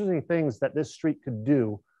sorts of interesting things that this street could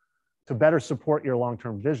do to better support your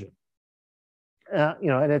long-term vision.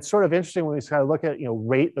 And it's sort of interesting when we kind of look at,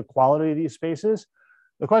 rate the quality of these spaces.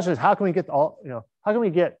 The question is, how can we get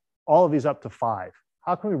all of these up to 5?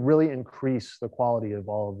 How can we really increase the quality of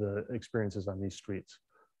all of the experiences on these streets?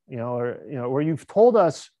 Where you've told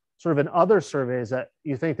us sort of in other surveys that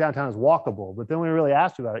you think downtown is walkable, but then we really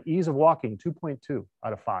asked you about it. Ease of walking, 2.2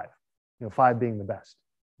 out of 5. 5 being the best.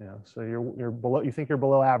 So you're below. You think you're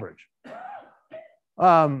below average.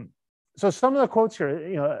 So some of the quotes here,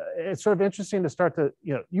 it's sort of interesting to start to,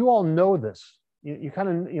 you all know this. You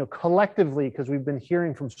kind of, collectively, because we've been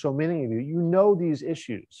hearing from so many of you, these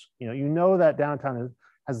issues. You know that downtown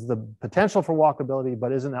has the potential for walkability,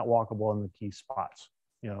 but isn't that walkable in the key spots?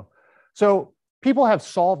 So people have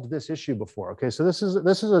solved this issue before. Okay, so this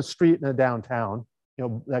is a street in a downtown,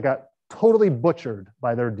 that got totally butchered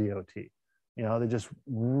by their DOT. They just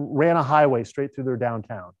ran a highway straight through their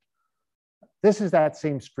downtown. This is that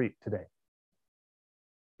same street today.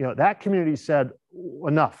 That community said,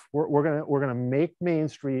 enough. We're gonna make Main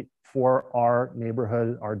Street for our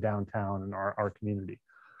neighborhood, our downtown, and our community.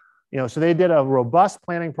 So they did a robust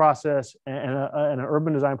planning process and an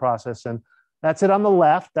urban design process, and that's it on the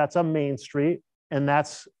left. That's a Main Street, and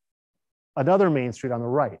that's another Main Street on the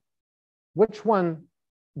right. Which one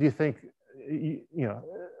do you think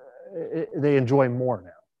they enjoy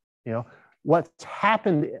more now? What's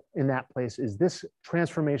happened in that place is this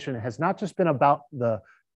transformation has not just been about the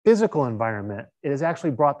physical environment, it has actually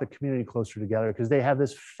brought the community closer together because they have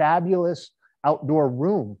this fabulous outdoor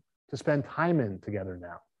room to spend time in together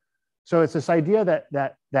now. So it's this idea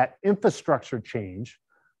that infrastructure change,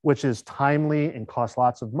 which is timely and costs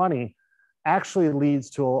lots of money, actually leads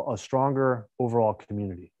to a stronger overall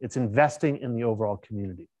community. It's investing in the overall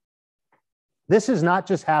community. This is not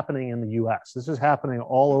just happening in the US, this is happening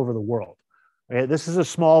all over the world. Okay? This is a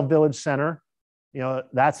small village center.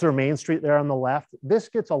 That's their Main Street there on the left. This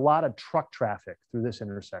gets a lot of truck traffic through this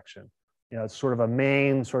intersection. It's sort of a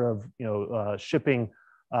main sort of, shipping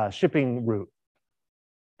route.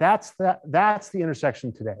 That's the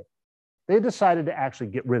intersection today. They decided to actually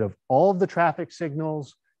get rid of all of the traffic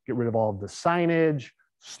signals, get rid of all of the signage,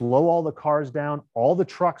 slow all the cars down, all the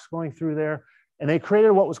trucks going through there. And they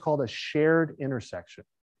created what was called a shared intersection.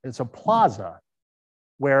 It's a plaza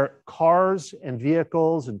where cars and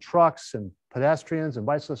vehicles and trucks and pedestrians and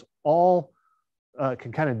bicyclists all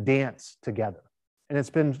can kind of dance together. And it's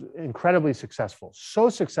been incredibly successful. So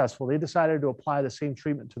successful, they decided to apply the same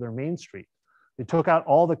treatment to their Main Street. They took out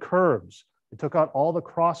all the curbs. They took out all the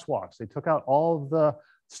crosswalks. They took out all of the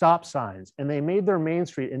stop signs, and they made their main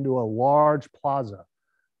street into a large plaza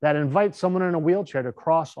that invites someone in a wheelchair to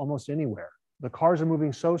cross almost anywhere. The cars are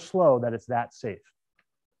moving so slow that it's that safe.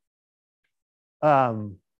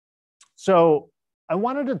 So I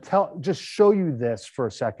wanted to just show you this for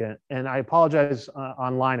a second, and I apologize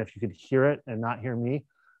online if you could hear it and not hear me.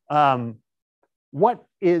 What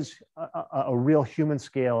is a real human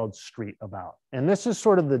scaled street about? And this is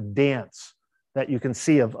sort of the dance that you can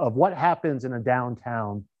see of what happens in a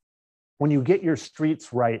downtown when you get your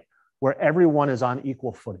streets right, where everyone is on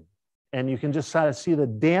equal footing. And you can just kind of see the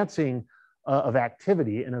dancing of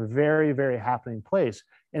activity in a very, very happening place.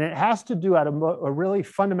 And it has to do at a really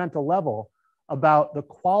fundamental level about the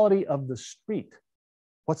quality of the street.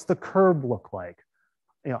 What's the curb look like?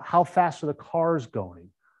 You know, how fast are the cars going?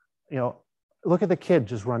 You know, look at the kid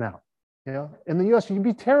just run out. You know, in the US, you'd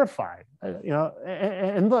be terrified. You know,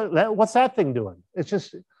 and look, what's that thing doing? It's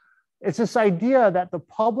this idea that the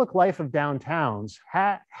public life of downtowns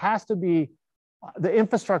has to be, the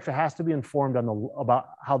infrastructure has to be informed about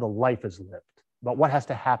how the life is lived, about what has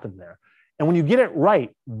to happen there. And when you get it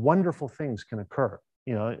right, wonderful things can occur.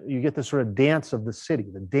 You know, you get this sort of dance of the city,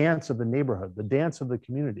 the dance of the neighborhood, the dance of the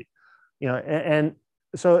community. You know, and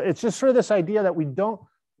so it's just sort of this idea that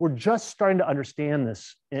we're just starting to understand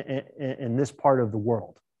this in this part of the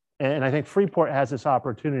world. And I think Freeport has this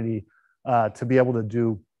opportunity to be able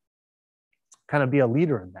to kind of be a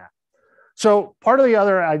leader in that. So part of the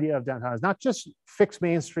other idea of downtown is not just fix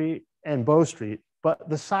Main Street and Bow Street, but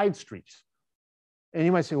the side streets. And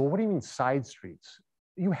you might say, well, what do you mean side streets?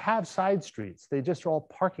 You have side streets. They just are all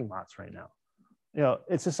parking lots right now. You know,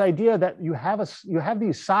 it's this idea that you have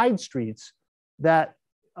these side streets that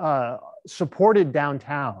supported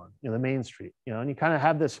downtown, you know, the Main Street, you know, and you kind of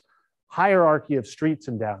have this hierarchy of streets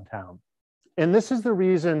in downtown. And this is the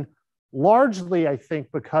reason, largely, I think,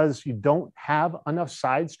 because you don't have enough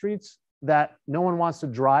side streets, that no one wants to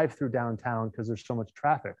drive through downtown because there's so much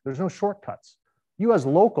traffic. There's no shortcuts. You as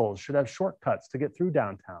locals should have shortcuts to get through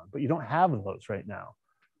downtown, but you don't have those right now.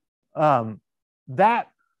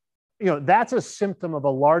 That's a symptom of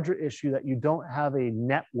a larger issue, that you don't have a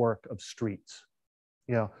network of streets.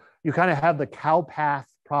 You know, you kind of have the cow path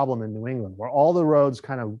problem in New England, where all the roads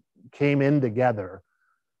kind of came in together,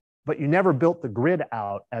 but you never built the grid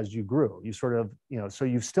out as you grew. You sort of, you know, so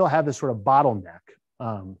you still have this sort of bottleneck.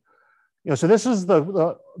 You know, so this is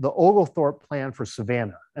the Oglethorpe plan for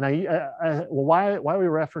Savannah. And why are we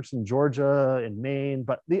referencing Georgia and Maine?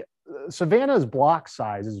 But the Savannah's block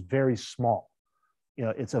size is very small. You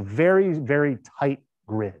know, it's a very, very tight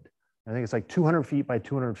grid. I think it's like 200 feet by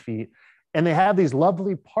 200 feet. And they have these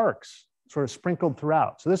lovely parks sort of sprinkled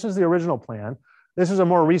throughout. So this is the original plan. This is a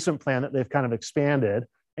more recent plan that they've kind of expanded.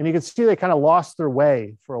 And you can see they kind of lost their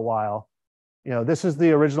way for a while. You know, this is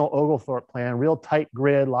the original Oglethorpe plan, real tight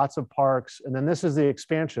grid, lots of parks. And then this is the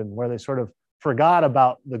expansion, where they sort of forgot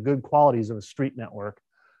about the good qualities of a street network.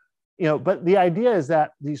 You know, but the idea is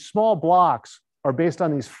that these small blocks are based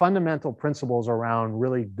on these fundamental principles around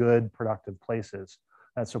really good, productive places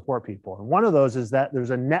that support people. And one of those is that there's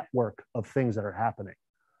a network of things that are happening.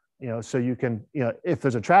 You know, so you can, you know, if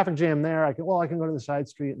there's a traffic jam there, I can go to the side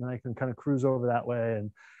street and then I can kind of cruise over that way.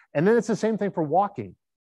 And then it's the same thing for walking.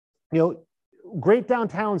 You know, great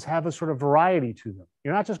downtowns have a sort of variety to them.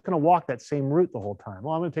 You're not just going to walk that same route the whole time.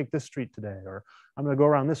 Well, I'm going to take this street today, or I'm going to go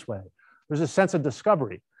around this way. There's a sense of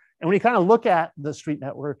discovery. And when you kind of look at the street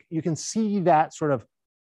network, you can see that sort of,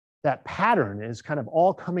 that pattern is kind of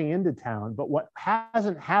all coming into town. But what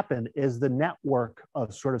hasn't happened is the network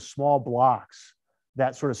of sort of small blocks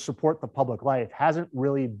that sort of support the public life hasn't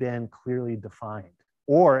really been clearly defined.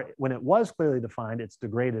 Or when it was clearly defined, it's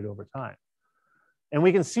degraded over time. And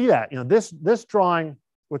we can see that, you know, this drawing,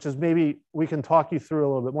 which is, maybe we can talk you through a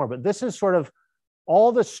little bit more, but this is sort of,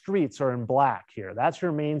 all the streets are in black here. That's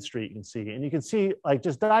your main street, you can see. And you can see, like,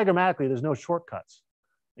 just diagrammatically, there's no shortcuts.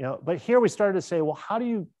 You know, but here we started to say, well, how do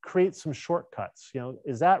you create some shortcuts? You know,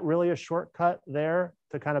 is that really a shortcut there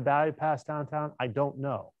to kind of bypass downtown? I don't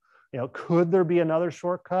know. You know, could there be another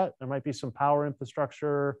shortcut? There might be some power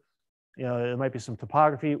infrastructure. You know, it might be some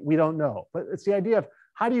topography. We don't know. But it's the idea of,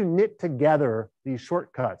 how do you knit together these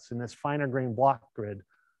shortcuts in this finer grained block grid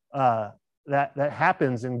that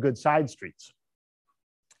happens in good side streets?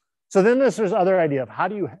 So then there's other idea of, how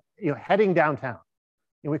do you know, heading downtown.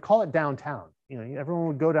 You know, we call it downtown. You know, everyone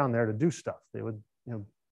would go down there to do stuff. They would, you know,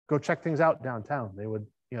 go check things out downtown. They would,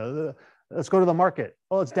 you know, let's go to the market.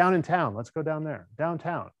 Oh, it's down in town. Let's go down there.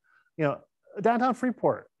 Downtown. You know, downtown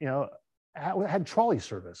Freeport, you know, had trolley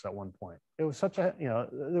service at one point. It was such a, you know,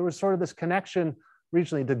 there was sort of this connection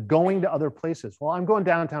regionally to going to other places. Well, I'm going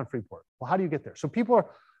downtown Freeport. Well, how do you get there? So people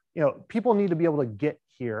are, people need to be able to get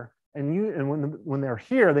here, and when they're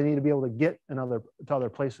here, they need to be able to get to other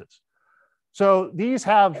places. So these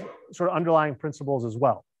have sort of underlying principles as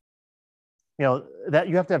well. That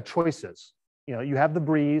you have to have choices. You have the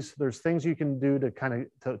breeze. There's things you can do to kind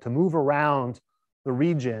of to move around the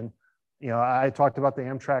region. I talked about the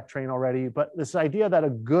Amtrak train already, but this idea that a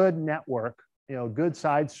good network, good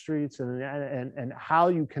side streets and how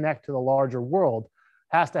you connect to the larger world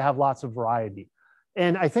has to have lots of variety.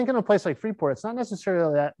 And I think in a place like Freeport, it's not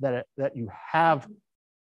necessarily that you have,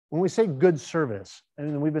 when we say good service,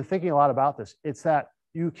 and we've been thinking a lot about this, it's that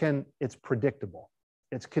it's predictable.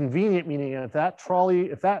 It's convenient, meaning if that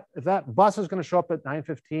trolley, if that bus is going to show up at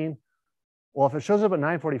 9:15, well, if it shows up at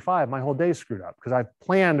 9:45, my whole day's screwed up because I've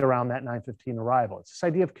planned around that 9:15 arrival. It's this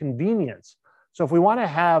idea of convenience. So if we want to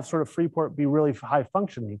have sort of Freeport be really high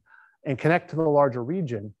functioning and connect to the larger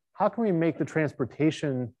region, how can we make the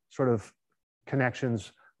transportation sort of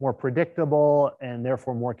connections more predictable and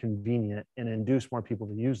therefore more convenient and induce more people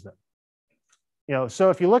to use them? So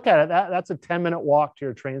if you look at it, that's a 10-minute walk to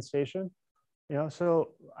your train station.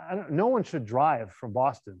 So no one should drive from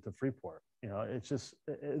Boston to Freeport. It's just,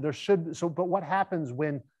 there should, but what happens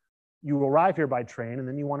when you arrive here by train and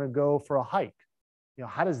then you want to go for a hike?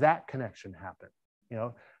 How does that connection happen?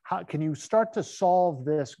 How can you start to solve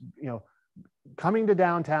this, coming to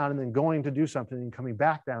downtown and then going to do something and coming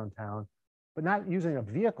back downtown, but not using a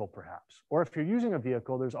vehicle perhaps? Or if you're using a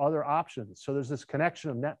vehicle, there's other options. So there's this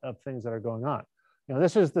connection of things that are going on.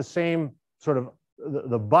 This is the same sort of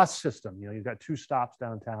the bus system. You've got 2 stops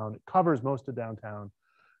downtown. It covers most of downtown.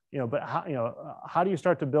 But how do you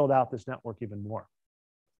start to build out this network even more?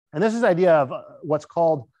 And this is the idea of what's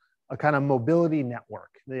called a kind of mobility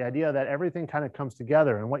network. The idea that everything kind of comes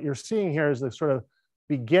together. And what you're seeing here is the sort of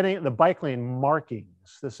beginning, the bike lane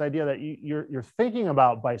markings. This idea that you're thinking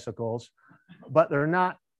about bicycles, but they're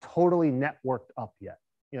not totally networked up yet.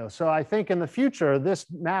 So I think in the future, this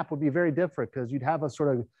map would be very different because you'd have a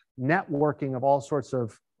sort of networking of all sorts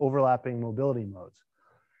of overlapping mobility modes.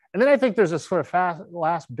 And then I think there's a sort of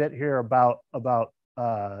last bit here about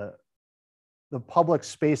the public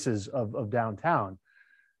spaces of downtown.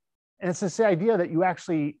 And it's this idea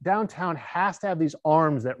that downtown has to have these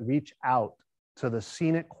arms that reach out to the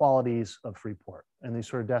scenic qualities of Freeport and these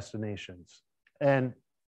sort of destinations. And,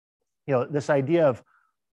 this idea of,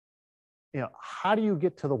 how do you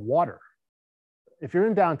get to the water? If you're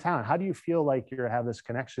in downtown, how do you feel like you have this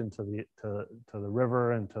connection to the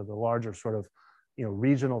river and to the larger sort of,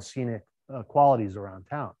 regional scenic qualities around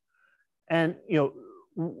town? And,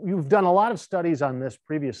 you've done a lot of studies on this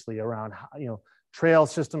previously around, trail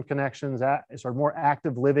system connections, sort of more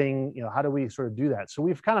active living, how do we sort of do that? So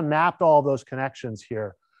we've kind of mapped all those connections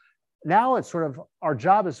here. Now it's sort of, our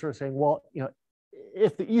job is sort of saying, well,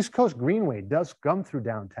 if the East Coast Greenway does come through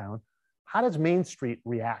downtown, how does Main Street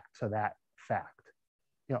react to that fact?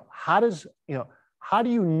 How do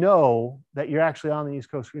you know that you're actually on the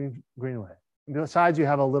East Coast Greenway? Besides, you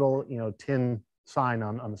have a little, tin sign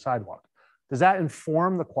on the sidewalk. Does that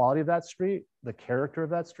inform the quality of that street, the character of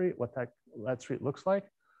that street, what that street looks like?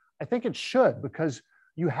 I think it should, because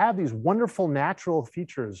you have these wonderful natural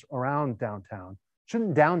features around downtown.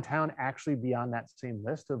 Shouldn't downtown actually be on that same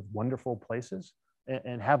list of wonderful places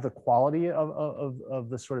and have the quality of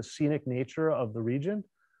the sort of scenic nature of the region?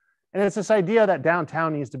 And it's this idea that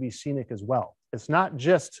downtown needs to be scenic as well. It's not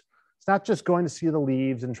just going to see the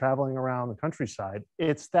leaves and traveling around the countryside.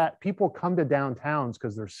 It's that people come to downtowns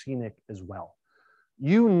because they're scenic as well.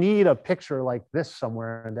 You need a picture like this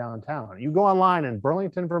somewhere in downtown. You go online and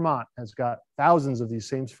Burlington, Vermont has got thousands of these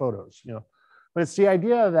same photos, but it's the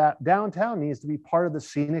idea that downtown needs to be part of the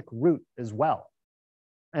scenic route as well.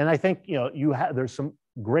 And I think, there's some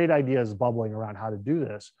great ideas bubbling around how to do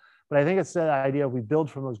this, but I think it's the idea we build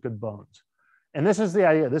from those good bones. And this is the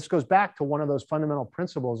idea. This goes back to one of those fundamental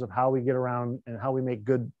principles of how we get around and how we make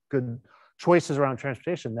good choices around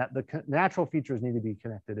transportation, that the natural features need to be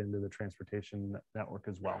connected into the transportation network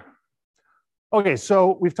as well. Okay,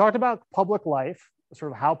 so we've talked about public life,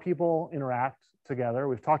 sort of how people interact together.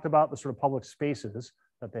 We've talked about the sort of public spaces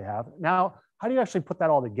that they have. Now, how do you actually put that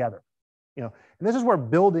all together? And this is where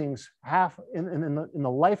buildings have, in the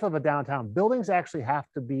life of a downtown, buildings actually have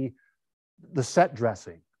to be the set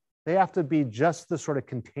dressing. They have to be just the sort of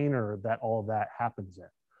container that all of that happens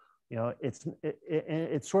in.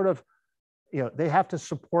 It's sort of, they have to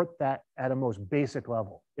support that at a most basic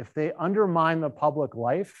level. If they undermine the public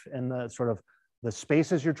life and the sort of the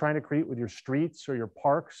spaces you're trying to create with your streets or your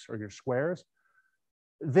parks or your squares,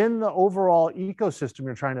 then the overall ecosystem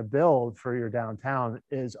you're trying to build for your downtown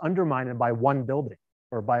is undermined by one building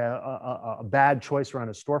or by a bad choice around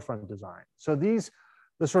a storefront design. So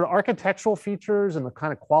the sort of architectural features and the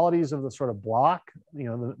kind of qualities of the sort of block,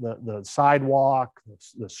 the sidewalk,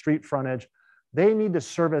 the street frontage, they need to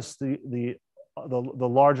service the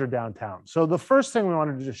larger downtown. So the first thing we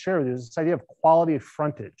wanted to just share with you is this idea of quality of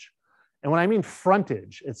frontage. And when I mean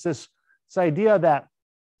frontage, it's this idea that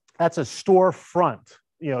that's a storefront,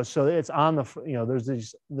 so it's on the,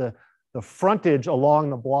 there's the frontage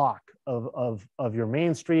along the block of your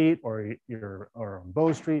Main Street or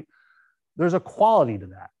Bow Street. There's a quality to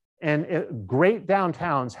that. And great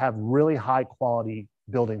downtowns have really high quality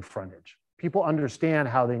building frontage. People understand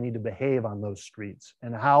how they need to behave on those streets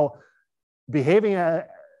and how behaving a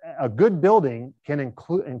good building can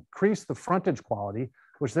increase the frontage quality,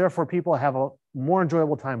 which therefore people have a more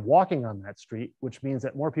enjoyable time walking on that street, which means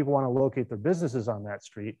that more people want to locate their businesses on that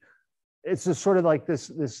street. It's just sort of like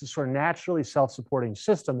this sort of naturally self-supporting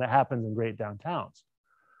system that happens in great downtowns.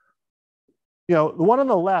 The one on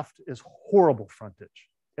the left is horrible frontage.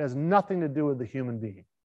 It has nothing to do with the human being.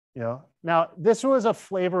 Now this was a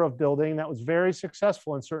flavor of building that was very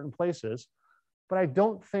successful in certain places, but I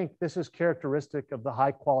don't think this is characteristic of the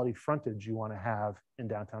high quality frontage you want to have in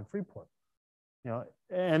downtown Freeport.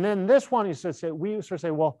 And then this one, we sort of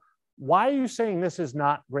say, well, why are you saying this is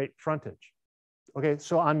not great frontage? Okay,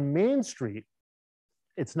 so on Main Street,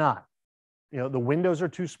 it's not. The windows are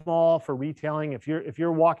too small for retailing. If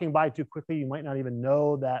you're walking by too quickly, you might not even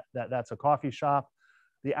know that that's a coffee shop.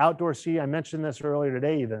 The outdoor seat, I mentioned this earlier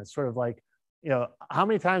today, even it's sort of like, how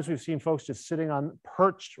many times we've seen folks just sitting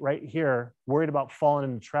perched right here, worried about falling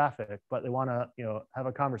into traffic, but they want to, have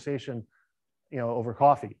a conversation, over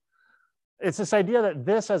coffee. It's this idea that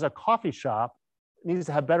this as a coffee shop needs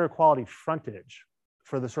to have better quality frontage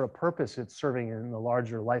for the sort of purpose it's serving in the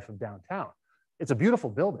larger life of downtown. It's a beautiful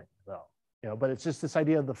building though, but it's just this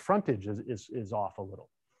idea of the frontage is off a little.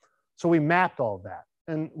 So we mapped all of that,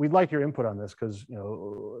 and we'd like your input on this because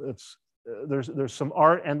there's some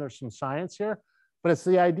art and there's some science here, but it's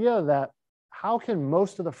the idea that how can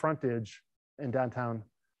most of the frontage in downtown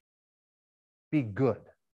be good,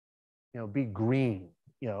 be green,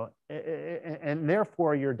 and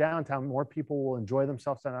therefore your downtown, more people will enjoy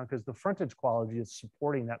themselves downtown because the frontage quality is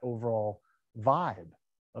supporting that overall vibe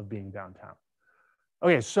of being downtown.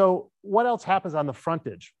 Okay, so what else happens on the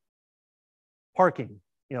frontage? Parking.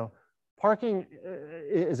 Parking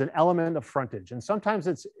is an element of frontage, and sometimes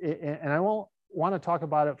and I won't want to talk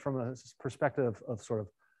about it from a perspective of sort of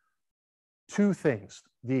two things: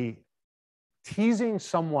 the teasing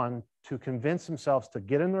someone to convince themselves to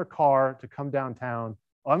get in their car to come downtown.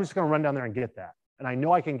 Oh, I'm just going to run down there and get that, and I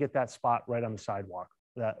know I can get that spot right on the sidewalk.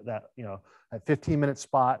 That 15-minute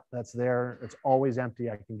spot that's there, it's always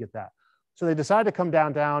empty. I can get that. So they decide to come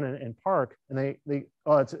downtown and park, and they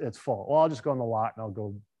it's full. Well, I'll just go in the lot and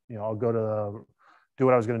I'll go to do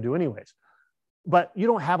what I was going to do anyways. But you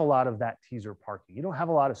don't have a lot of that teaser parking. You don't have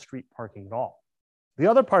a lot of street parking at all. The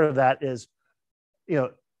other part of that is,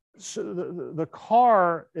 so the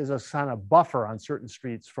car is a kind of buffer on certain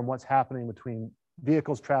streets from what's happening between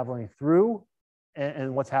vehicles traveling through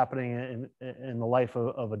and what's happening in the life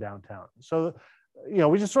of a downtown. So,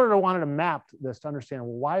 we just sort of wanted to map this to understand,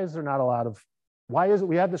 well, why is there not a lot of,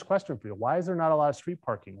 we have this question for you, why is there not a lot of street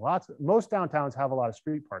parking? Most downtowns have a lot of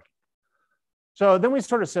street parking. So then we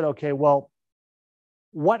sort of said, okay, well,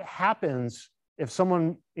 what happens if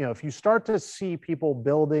someone, if you start to see people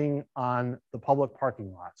building on the public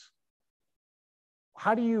parking lots,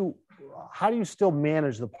 how do you still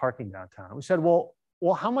manage the parking downtown? We said, well,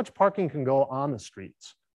 how much parking can go on the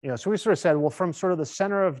streets? So we sort of said, well, from sort of the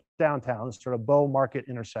center of downtown, this sort of Bow Market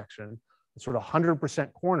intersection, sort of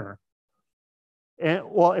 100% corner. And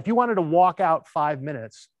well, if you wanted to walk out 5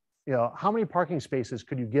 minutes, how many parking spaces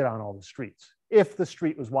could you get on all the streets if the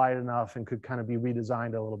street was wide enough and could kind of be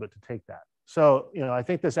redesigned a little bit to take that? So, I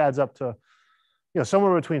think this adds up to,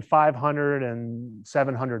 somewhere between 500 and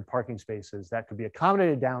 700 parking spaces that could be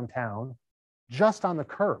accommodated downtown just on the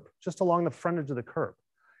curb, just along the frontage of the curb.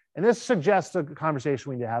 And this suggests a conversation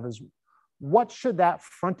we need to have is, what should that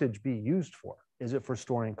frontage be used for? Is it for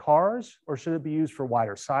storing cars, or should it be used for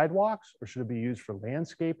wider sidewalks, or should it be used for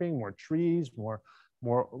landscaping, more trees, more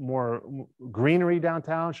greenery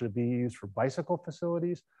downtown? Should it be used for bicycle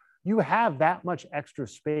facilities? You have that much extra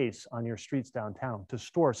space on your streets downtown to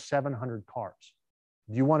store 700 cars.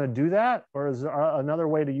 Do you want to do that, or is there another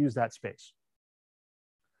way to use that space?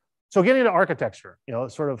 So getting into architecture,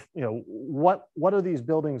 what do these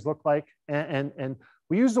buildings look like? And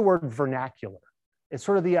we use the word vernacular. It's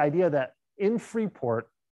sort of the idea that in Freeport,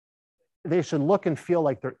 they should look and feel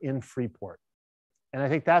like they're in Freeport. And I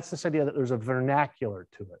think that's this idea that there's a vernacular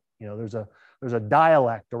to it. You know, there's a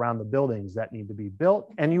dialect around the buildings that need to be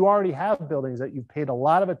built. And you already have buildings that you've paid a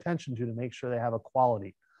lot of attention to make sure they have a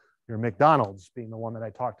quality. Your McDonald's being the one that I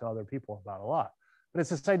talk to other people about a lot. But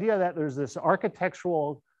it's this idea that there's this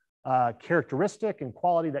architectural characteristic and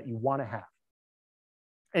quality that you want to have.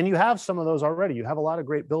 And you have some of those already. You have a lot of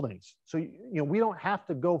great buildings. So, you know, we don't have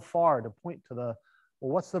to go far to point to the,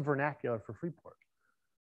 well, what's the vernacular for Freeport?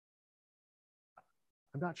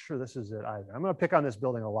 I'm not sure this is it either. I'm going to pick on this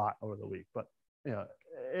building a lot over the week, but you know,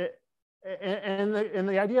 and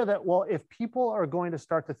the idea that, well, if people are going to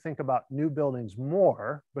start to think about new buildings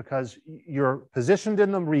more because you're positioned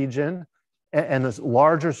in the region and this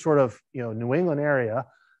larger sort of, you know, New England area,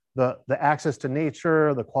 the access to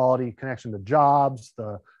nature, the quality connection to jobs,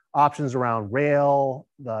 the options around rail,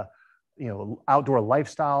 the, you know, outdoor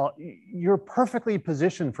lifestyle, you're perfectly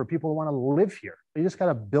positioned for people who want to live here. You just got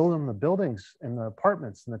to build them the buildings and the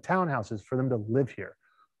apartments and the townhouses for them to live here.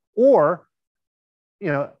 Or,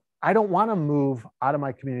 you know, I don't want to move out of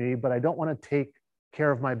my community, but I don't want to take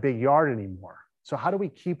care of my big yard anymore. So how do we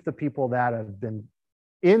keep the people that have been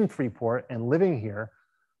in Freeport and living here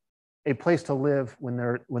a place to live when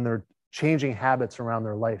they're changing habits around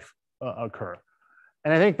their life occur?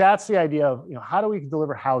 And I think that's the idea of, you know, how do we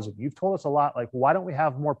deliver housing? You've told us a lot, like, why don't we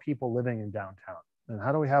have more people living in downtown? And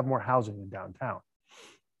how do we have more housing in downtown?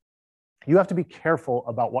 You have to be careful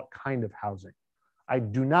about what kind of housing. I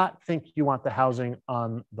do not think you want the housing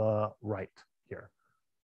on the right here.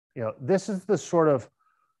 You know, this is the sort of,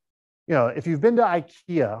 you know, if you've been to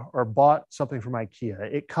IKEA or bought something from IKEA,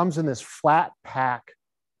 it comes in this flat pack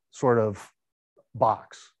sort of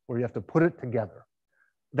box where you have to put it together.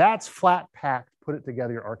 That's flat packed, put it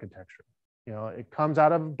together your architecture. You know, it comes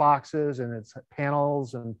out of boxes and it's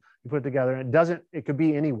panels and you put it together and it could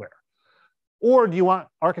be anywhere. Or do you want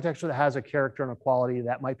architecture that has a character and a quality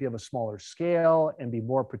that might be of a smaller scale and be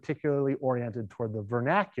more particularly oriented toward the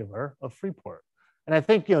vernacular of Freeport? And I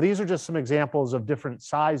think, you know, these are just some examples of different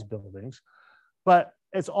size buildings, but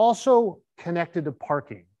it's also connected to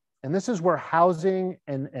parking. And this is where housing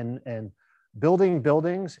and building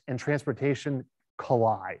buildings and transportation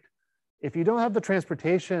collide. If you don't have the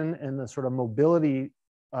transportation and the sort of mobility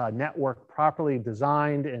network properly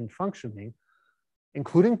designed and functioning,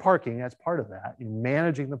 including parking as part of that, you're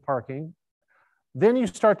managing the parking, then you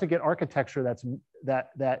start to get architecture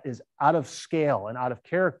that is out of scale and out of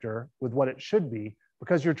character with what it should be,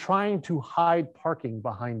 because you're trying to hide parking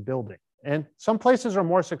behind building. And some places are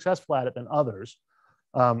more successful at it than others.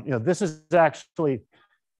 You know, this is actually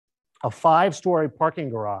a 5-story parking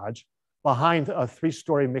garage behind a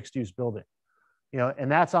 3-story mixed-use building. You know,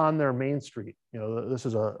 and that's on their main street. You know, this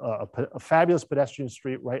is a fabulous pedestrian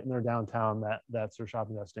street right in their downtown. That's their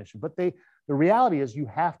shopping destination. But the reality is you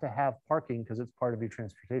have to have parking because it's part of your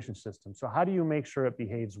transportation system. So how do you make sure it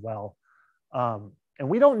behaves well? And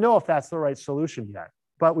we don't know if that's the right solution yet,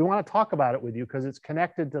 but we want to talk about it with you because it's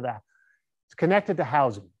connected to that. It's connected to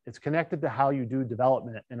housing. It's connected to how you do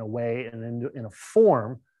development in a way and in a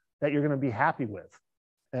form that you're going to be happy with,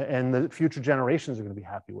 and the future generations are going to be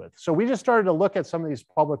happy with. So we just started to look at some of these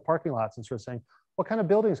public parking lots and sort of saying, what kind of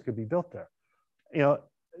buildings could be built there? You know,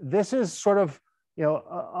 this is sort of, you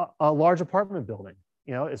know, a large apartment building.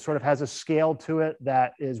 You know, it sort of has a scale to it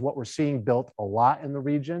that is what we're seeing built a lot in the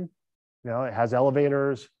region. You know, it has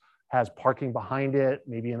elevators, has parking behind it,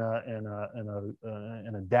 maybe in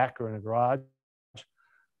a deck or in a garage.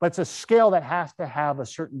 But it's a scale that has to have a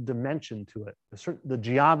certain dimension to it. The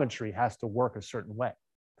geometry has to work a certain way.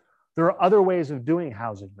 There are other ways of doing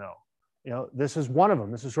housing, though. You know, this is one of them.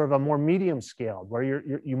 This is sort of a more medium scale, where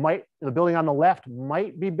the building on the left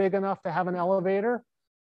might be big enough to have an elevator,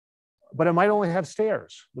 but it might only have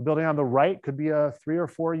stairs. The building on the right could be a 3 or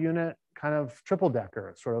 4 unit kind of triple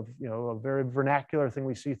decker, sort of, you know, a very vernacular thing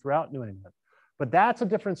we see throughout New England. But that's a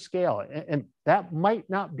different scale, and that might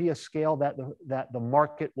not be a scale that the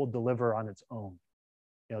market will deliver on its own.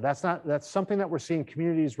 You know, that's something that we're seeing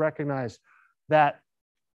communities recognize, that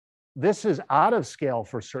this is out of scale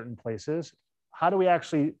for certain places. How do we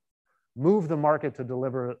actually move the market to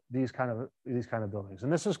deliver these kind of buildings?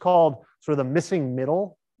 And this is called sort of the missing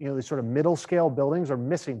middle. You know, these sort of middle scale buildings are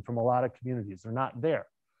missing from a lot of communities. They're not there.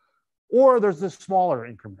 Or there's this smaller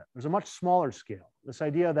increment. There's a much smaller scale. This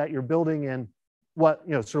idea that you're building in what,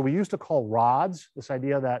 you know, sort of we used to call rods. This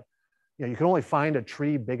idea that, you know, you can only find a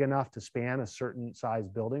tree big enough to span a certain size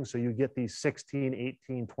building. So you get these 16,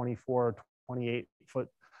 18, 24, 28 foot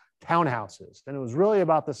townhouses. And it was really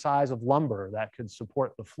about the size of lumber that could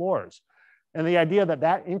support the floors. And the idea that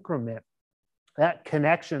that increment that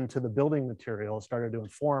connection to the building material started to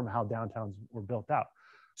inform how downtowns were built out.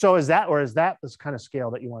 So is that this kind of scale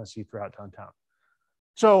that you want to see throughout downtown?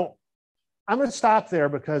 So I'm going to stop there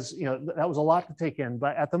because that was a lot to take in.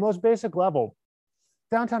 But at the most basic level,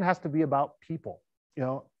 downtown has to be about people.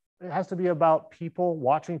 It has to be about people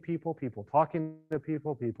watching people, people talking to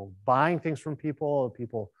people, people buying things from people,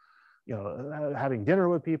 people having dinner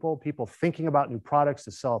with people, people thinking about new products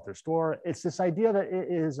to sell at their store. It's this idea that it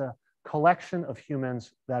is a collection of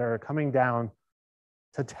humans that are coming down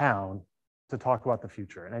to town to talk about the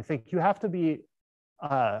future. And I think you have to be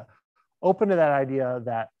open to that idea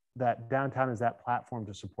that downtown is that platform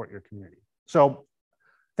to support your community. So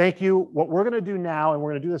thank you. What we're going to do now, and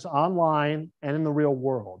we're going to do this online and in the real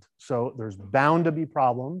world. So there's bound to be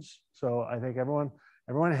problems. So I think everyone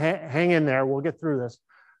hang in there. We'll get through this.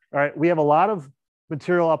 All right. We have a lot of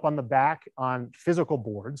material up on the back on physical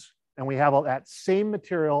boards, and we have all that same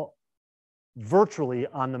material virtually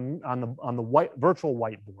on the virtual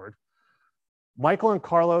whiteboard. Michael and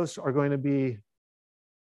Carlos are going to be.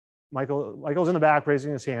 Michael's in the back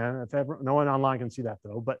raising his hand. If ever, no one online can see that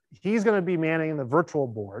though, but he's going to be manning the virtual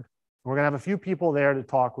board. We're going to have a few people there to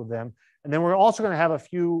talk with them. And then we're also going to have a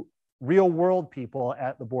few real world people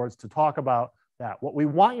at the boards to talk about that. What we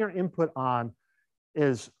want your input on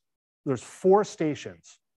is there's 4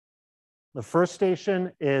 stations. The first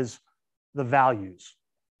station is the values.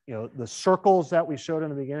 The circles that we showed in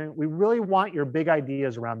the beginning. We really want your big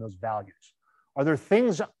ideas around those values. Are there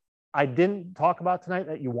things I didn't talk about tonight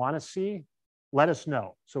that you want to see? Let us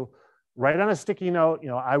know. So write on a sticky note,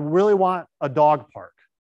 I really want a dog park,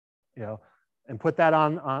 and put that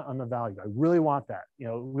on the value. I really want that.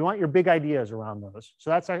 We want your big ideas around those. So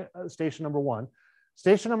that's station number 1.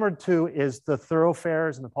 Station number 2 is the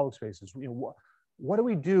thoroughfares and the public spaces. What do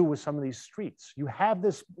we do with some of these streets? You have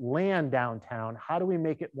this land downtown. How do we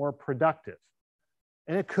make it more productive?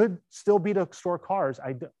 And it could still be to store cars.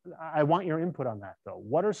 I want your input on that though.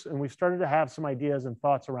 And we've started to have some ideas and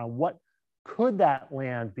thoughts around what could that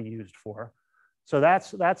land be used for. So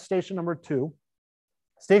that's station number 2.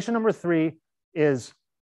 Station number 3 is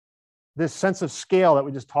this sense of scale that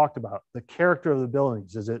we just talked about, the character of the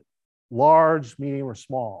buildings. Is it large, medium, or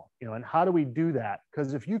small? And how do we do that?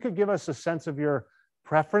 Because if you could give us a sense of your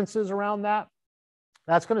preferences around that,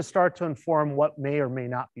 that's going to start to inform what may or may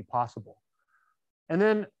not be possible. And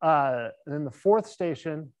then the 4th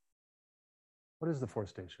station, what is the 4th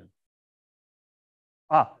station?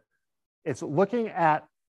 It's looking at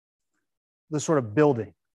the sort of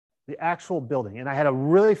building, the actual building. And I had a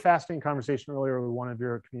really fascinating conversation earlier with one of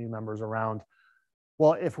your community members around,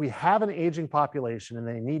 well, if we have an aging population and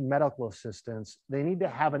they need medical assistance, they need to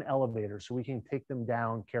have an elevator so we can take them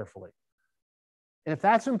down carefully. And if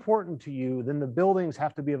that's important to you, then the buildings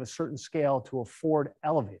have to be of a certain scale to afford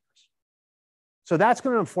elevators. So that's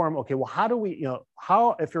going to inform, okay, well, how do we,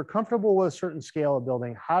 if you're comfortable with a certain scale of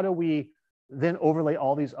building, how do we then overlay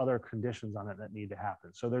all these other conditions on it that need to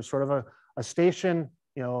happen? So there's sort of a station,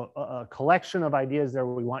 a collection of ideas there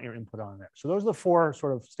where we want your input on there. So those are the 4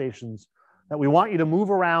 sort of stations that we want you to move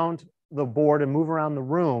around the board and move around the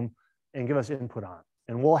room and give us input on.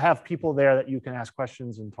 And we'll have people there that you can ask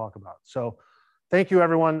questions and talk about. So thank you,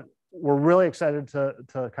 everyone. We're really excited to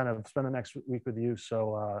kind of spend the next week with you.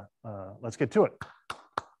 So let's get to it.